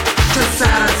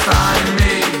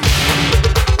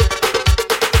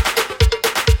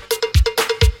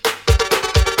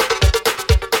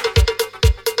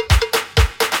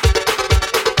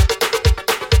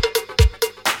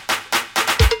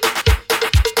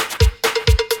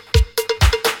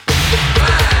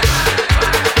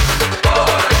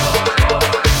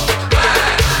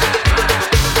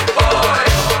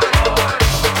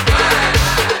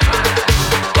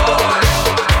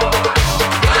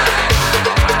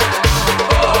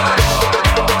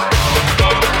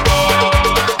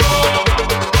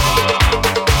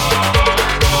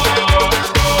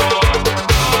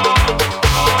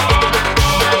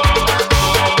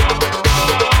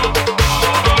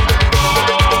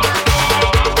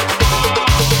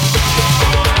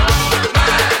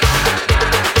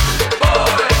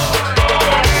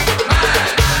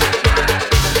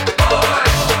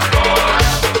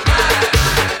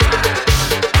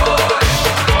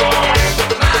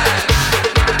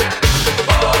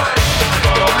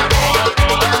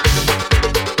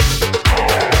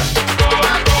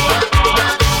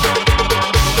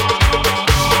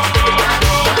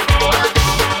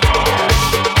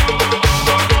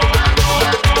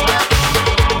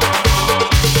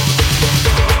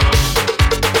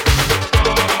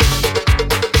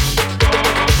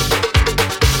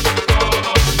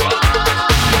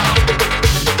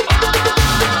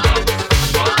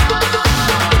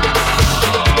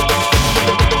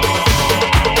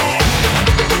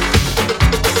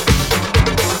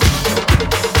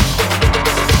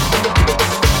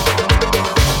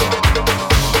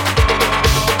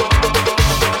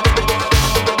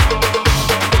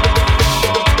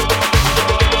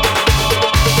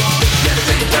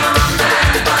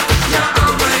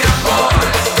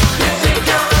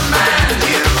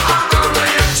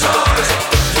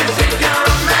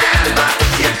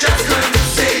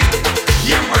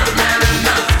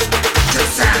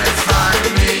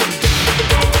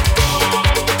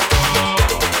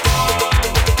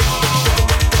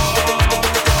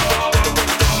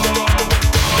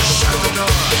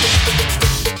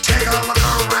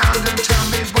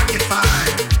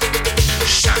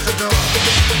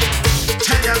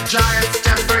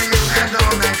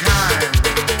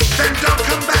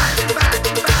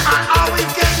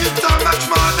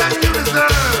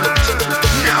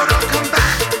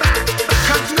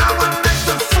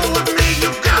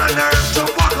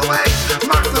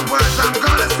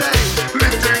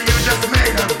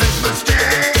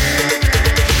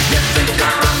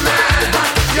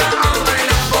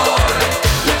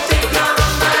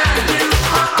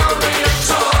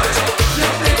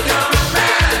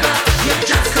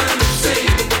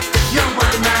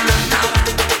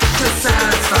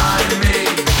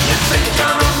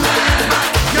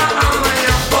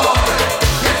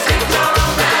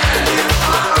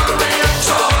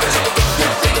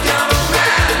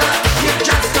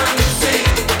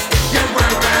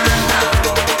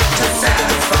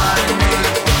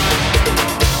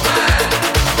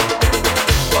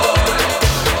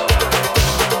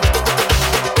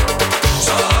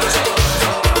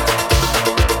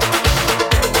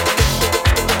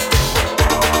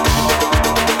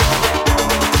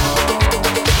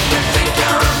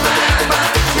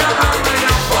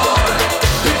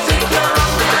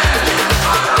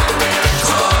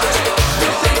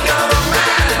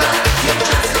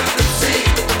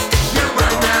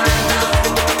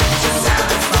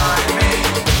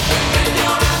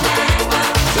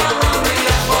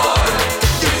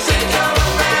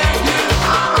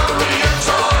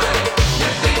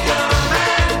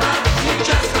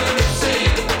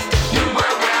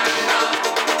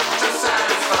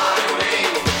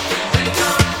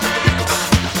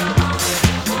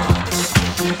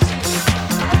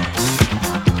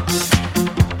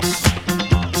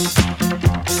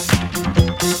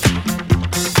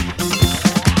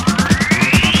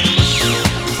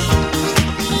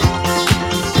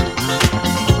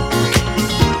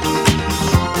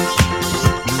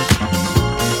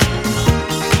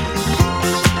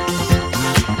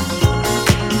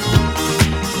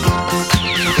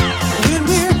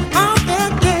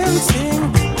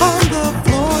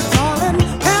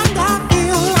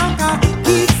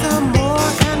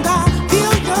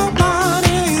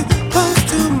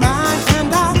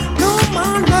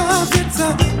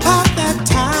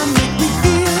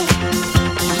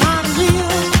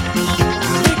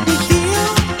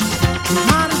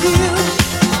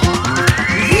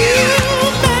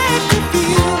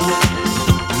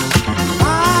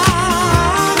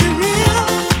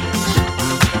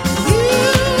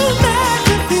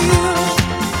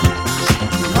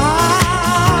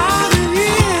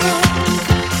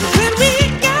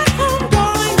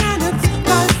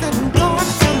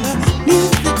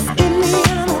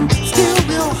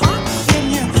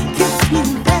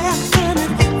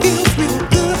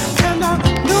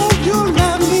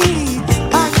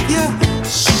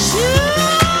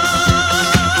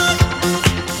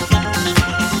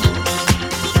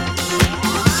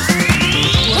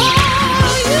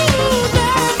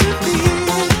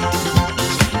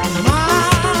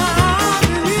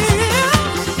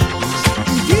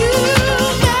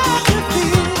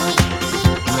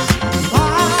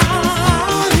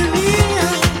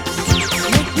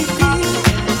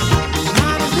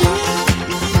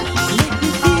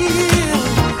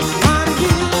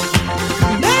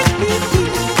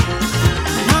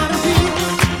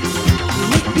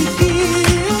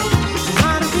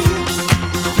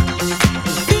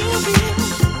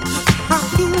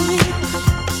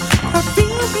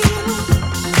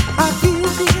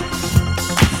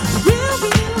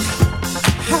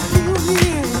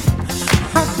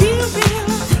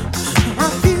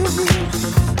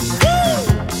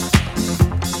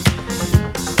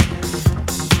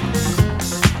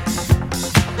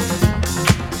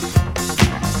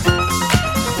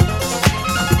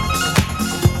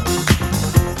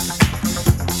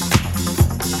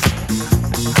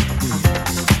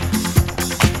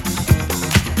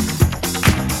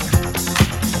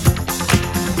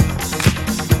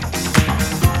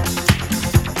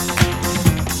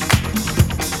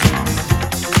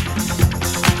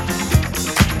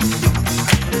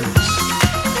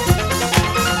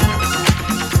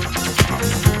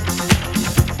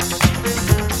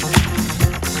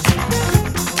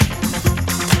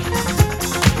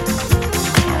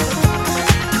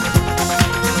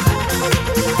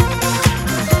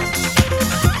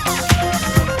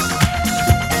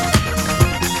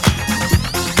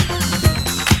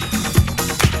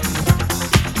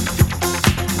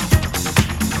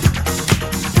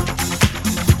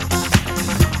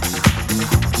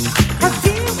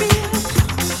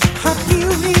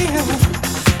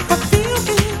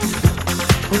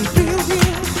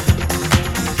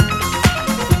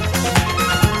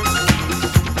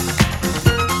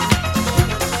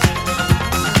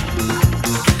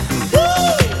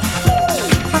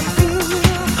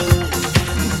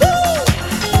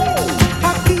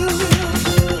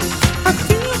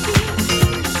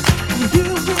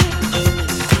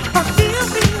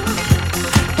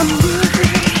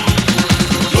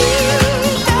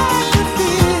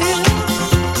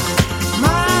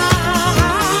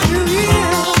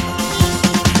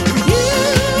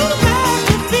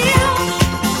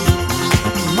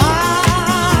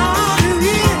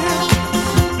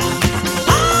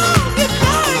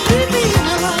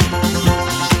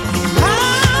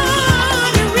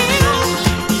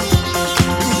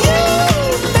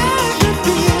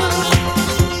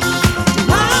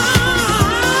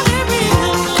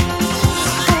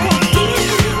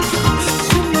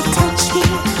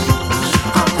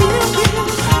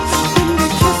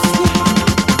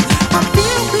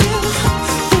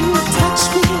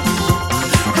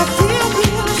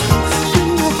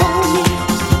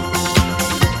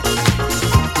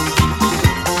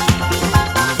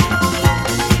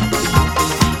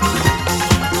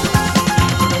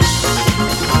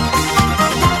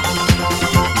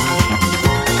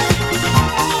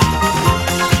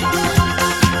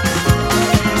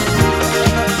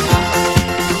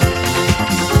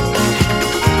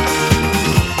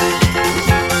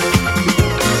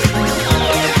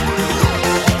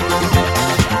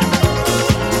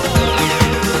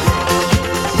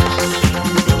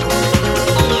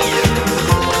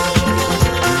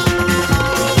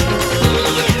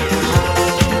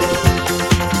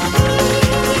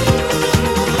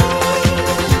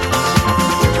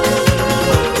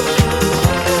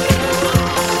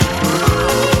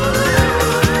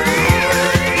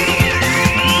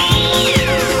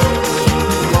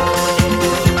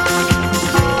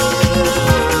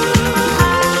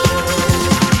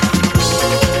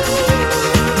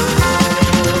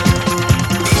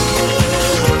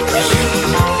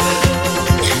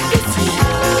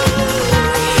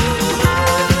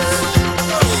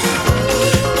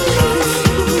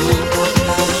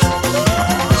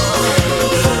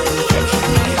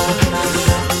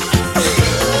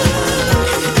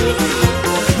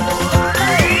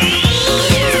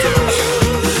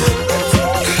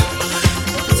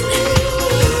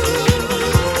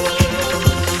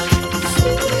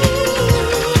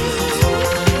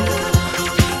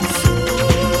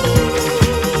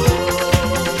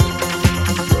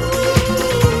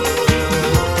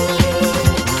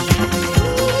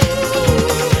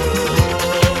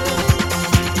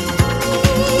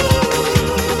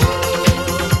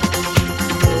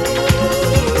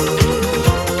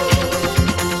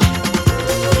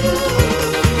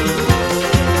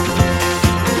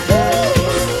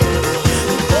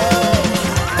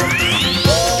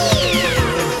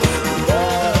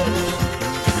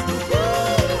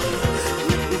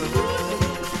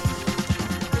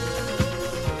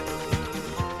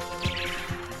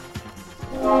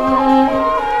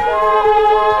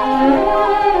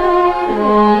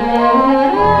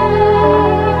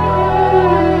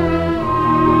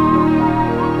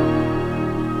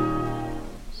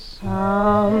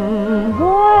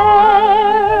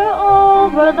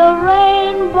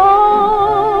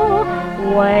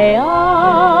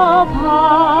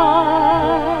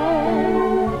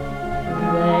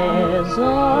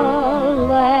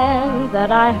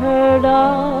that I heard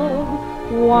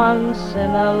of once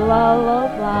in a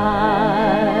lullaby.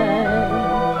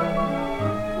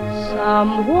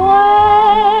 Somewhere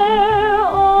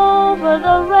over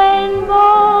the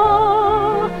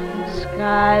rainbow,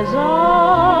 skies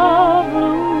are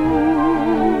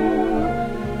blue,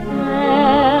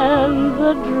 and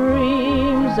the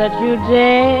dreams that you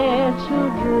dare to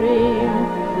dream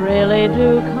really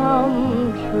do come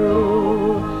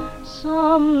true.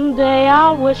 Someday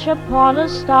I'll wish upon a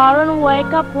star and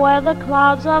wake up where the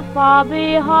clouds are far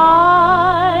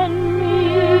behind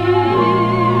me,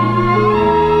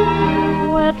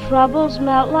 where troubles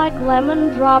melt like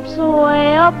lemon drops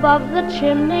away above the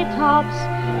chimney tops.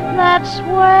 That's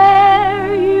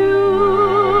where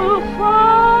you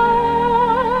find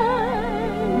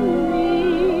me.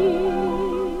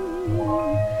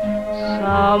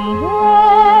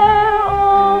 Somewhere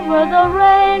over the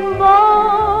rainbow,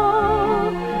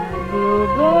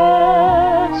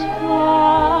 bluebirds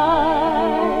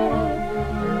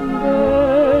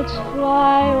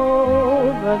fly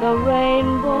over the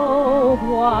rainbow.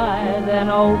 Why then,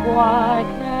 oh why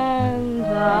can't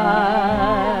I?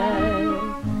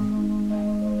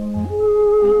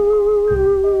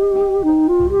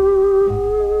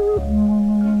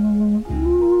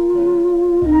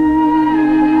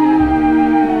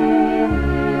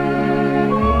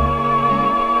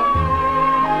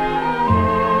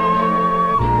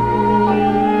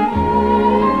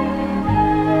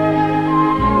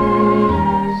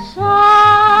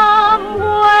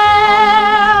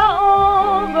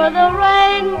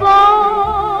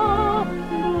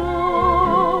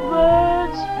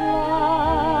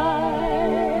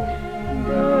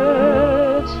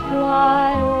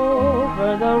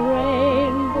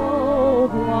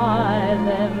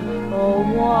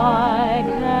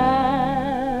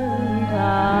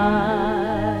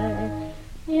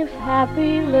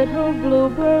 Happy little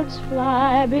bluebirds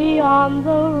fly beyond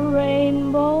the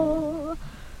rainbow.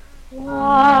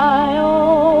 Why,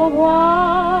 oh,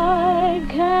 why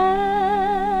can't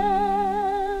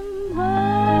I?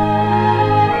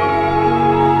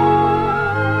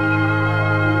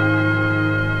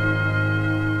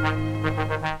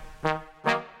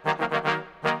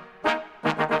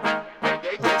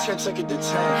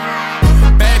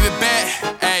 Baby bet,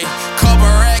 ayy,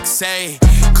 couple racks, ayy,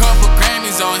 couple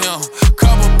Grammys on him,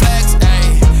 couple plaques,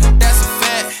 ayy, that's a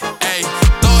fact, ayy,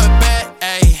 throw it back,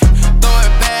 ayy,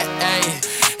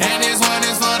 and this one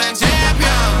is for the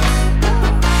champion.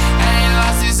 Ain't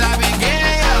lost since I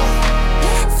began, yo.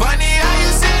 Funny how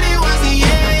you said it was the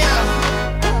yeah.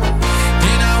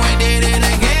 Then I went did it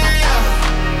again, yo.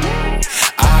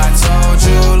 I told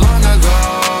you long ago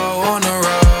on the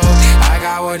road, I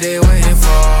got what they waiting for.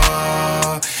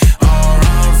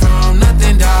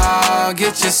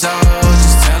 Get your soul,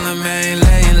 just tell him I ain't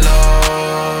laying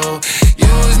low. You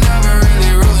was never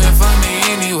really rooting for me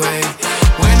anyway.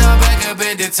 When I'm back up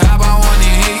at the top, I wanna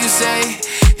hear you say,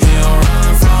 you don't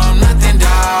run from nothing,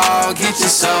 dawg. Get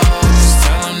your soul, just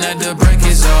tell him that the break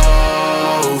is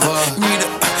over.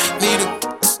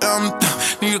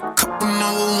 Need a couple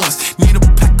number ones. Need a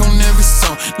pack on every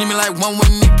song. Need me like one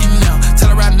with Nicki now. Tell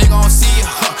a rap nigga I don't see it,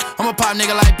 huh. I'm a pop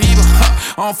nigga like Bieber,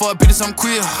 huh. I don't fuck bitches, I'm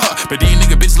queer, huh. But these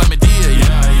nigga bitches like me dear,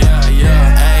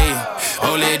 yeah, ayy.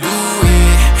 Oh, let do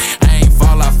it. I ain't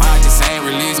fall off, I just ain't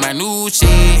release my new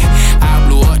shit. I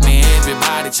blew up, now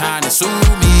everybody tryna sue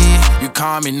me. You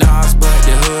call me Nas, but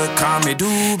the hood call me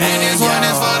Doobie. And this one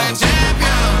is for the champion.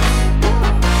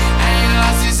 Ain't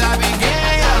lost since I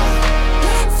began, yo.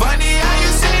 Funny how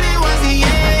you said it was the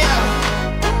yeah.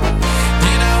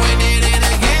 Then I went did it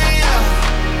again, yo.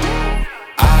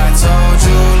 I told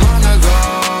you long ago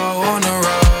on the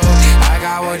road, I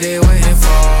got what they waiting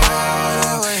for.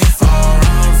 Don't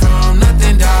run from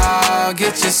nothing, dawg.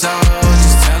 Get your soul,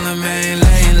 just tell him I ain't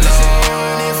laying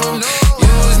low.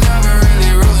 You was never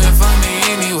really rooting for me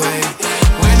anyway.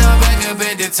 When I'm back up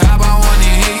at the top, I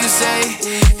wanna hear you say,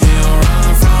 you don't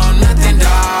run from nothing,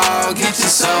 dawg. Get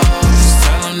your soul, just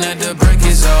tell him that the break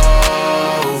is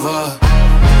over.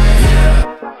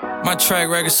 My track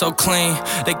record so clean,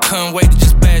 they couldn't wait to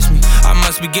just bash me. I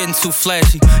must be getting too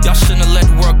flashy. Y'all shouldn't have let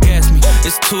the world gas me.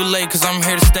 It's too late cause I'm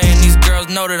here to stay and these girls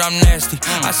know that I'm nasty.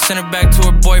 I sent her back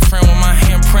to her boyfriend with my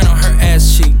handprint on her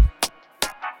ass cheek.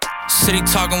 City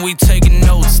talking, we taking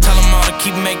notes. Tell him all to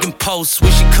keep making posts.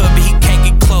 Wish he could, but he can't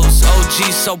get close.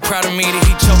 OG so proud of me that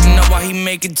he choking up while he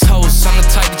making toast. I'm the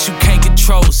type that you can't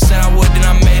control. Said I would, then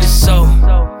I made it so.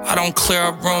 I don't clear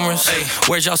up rumors.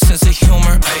 Where's y'all sense of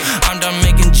humor? I'm done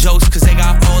making jokes, cause they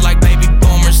got old like baby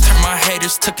boomers. Turn my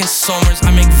haters to consumers.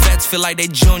 I make vets feel like they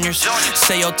juniors.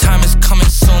 Say your time is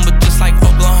coming soon, but just like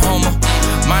Oklahoma,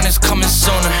 mine is coming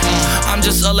sooner. I'm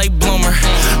just a late bloomer.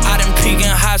 I didn't peak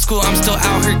in high school, I'm still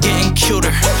out here getting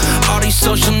cuter. All these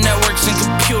social networks and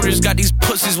computers got these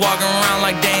pussies walking around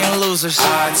like they ain't losers.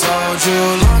 I told you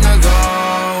long ago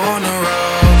on the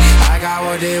road, I got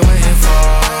what they waiting for.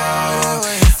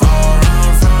 All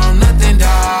run from nothing,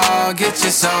 dog. Get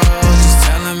your soul, just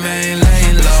tell them ain't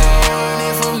laying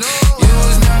low. You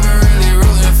was never really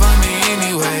rooting for me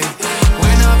anyway.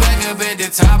 When I'm back up at the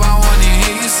top, I want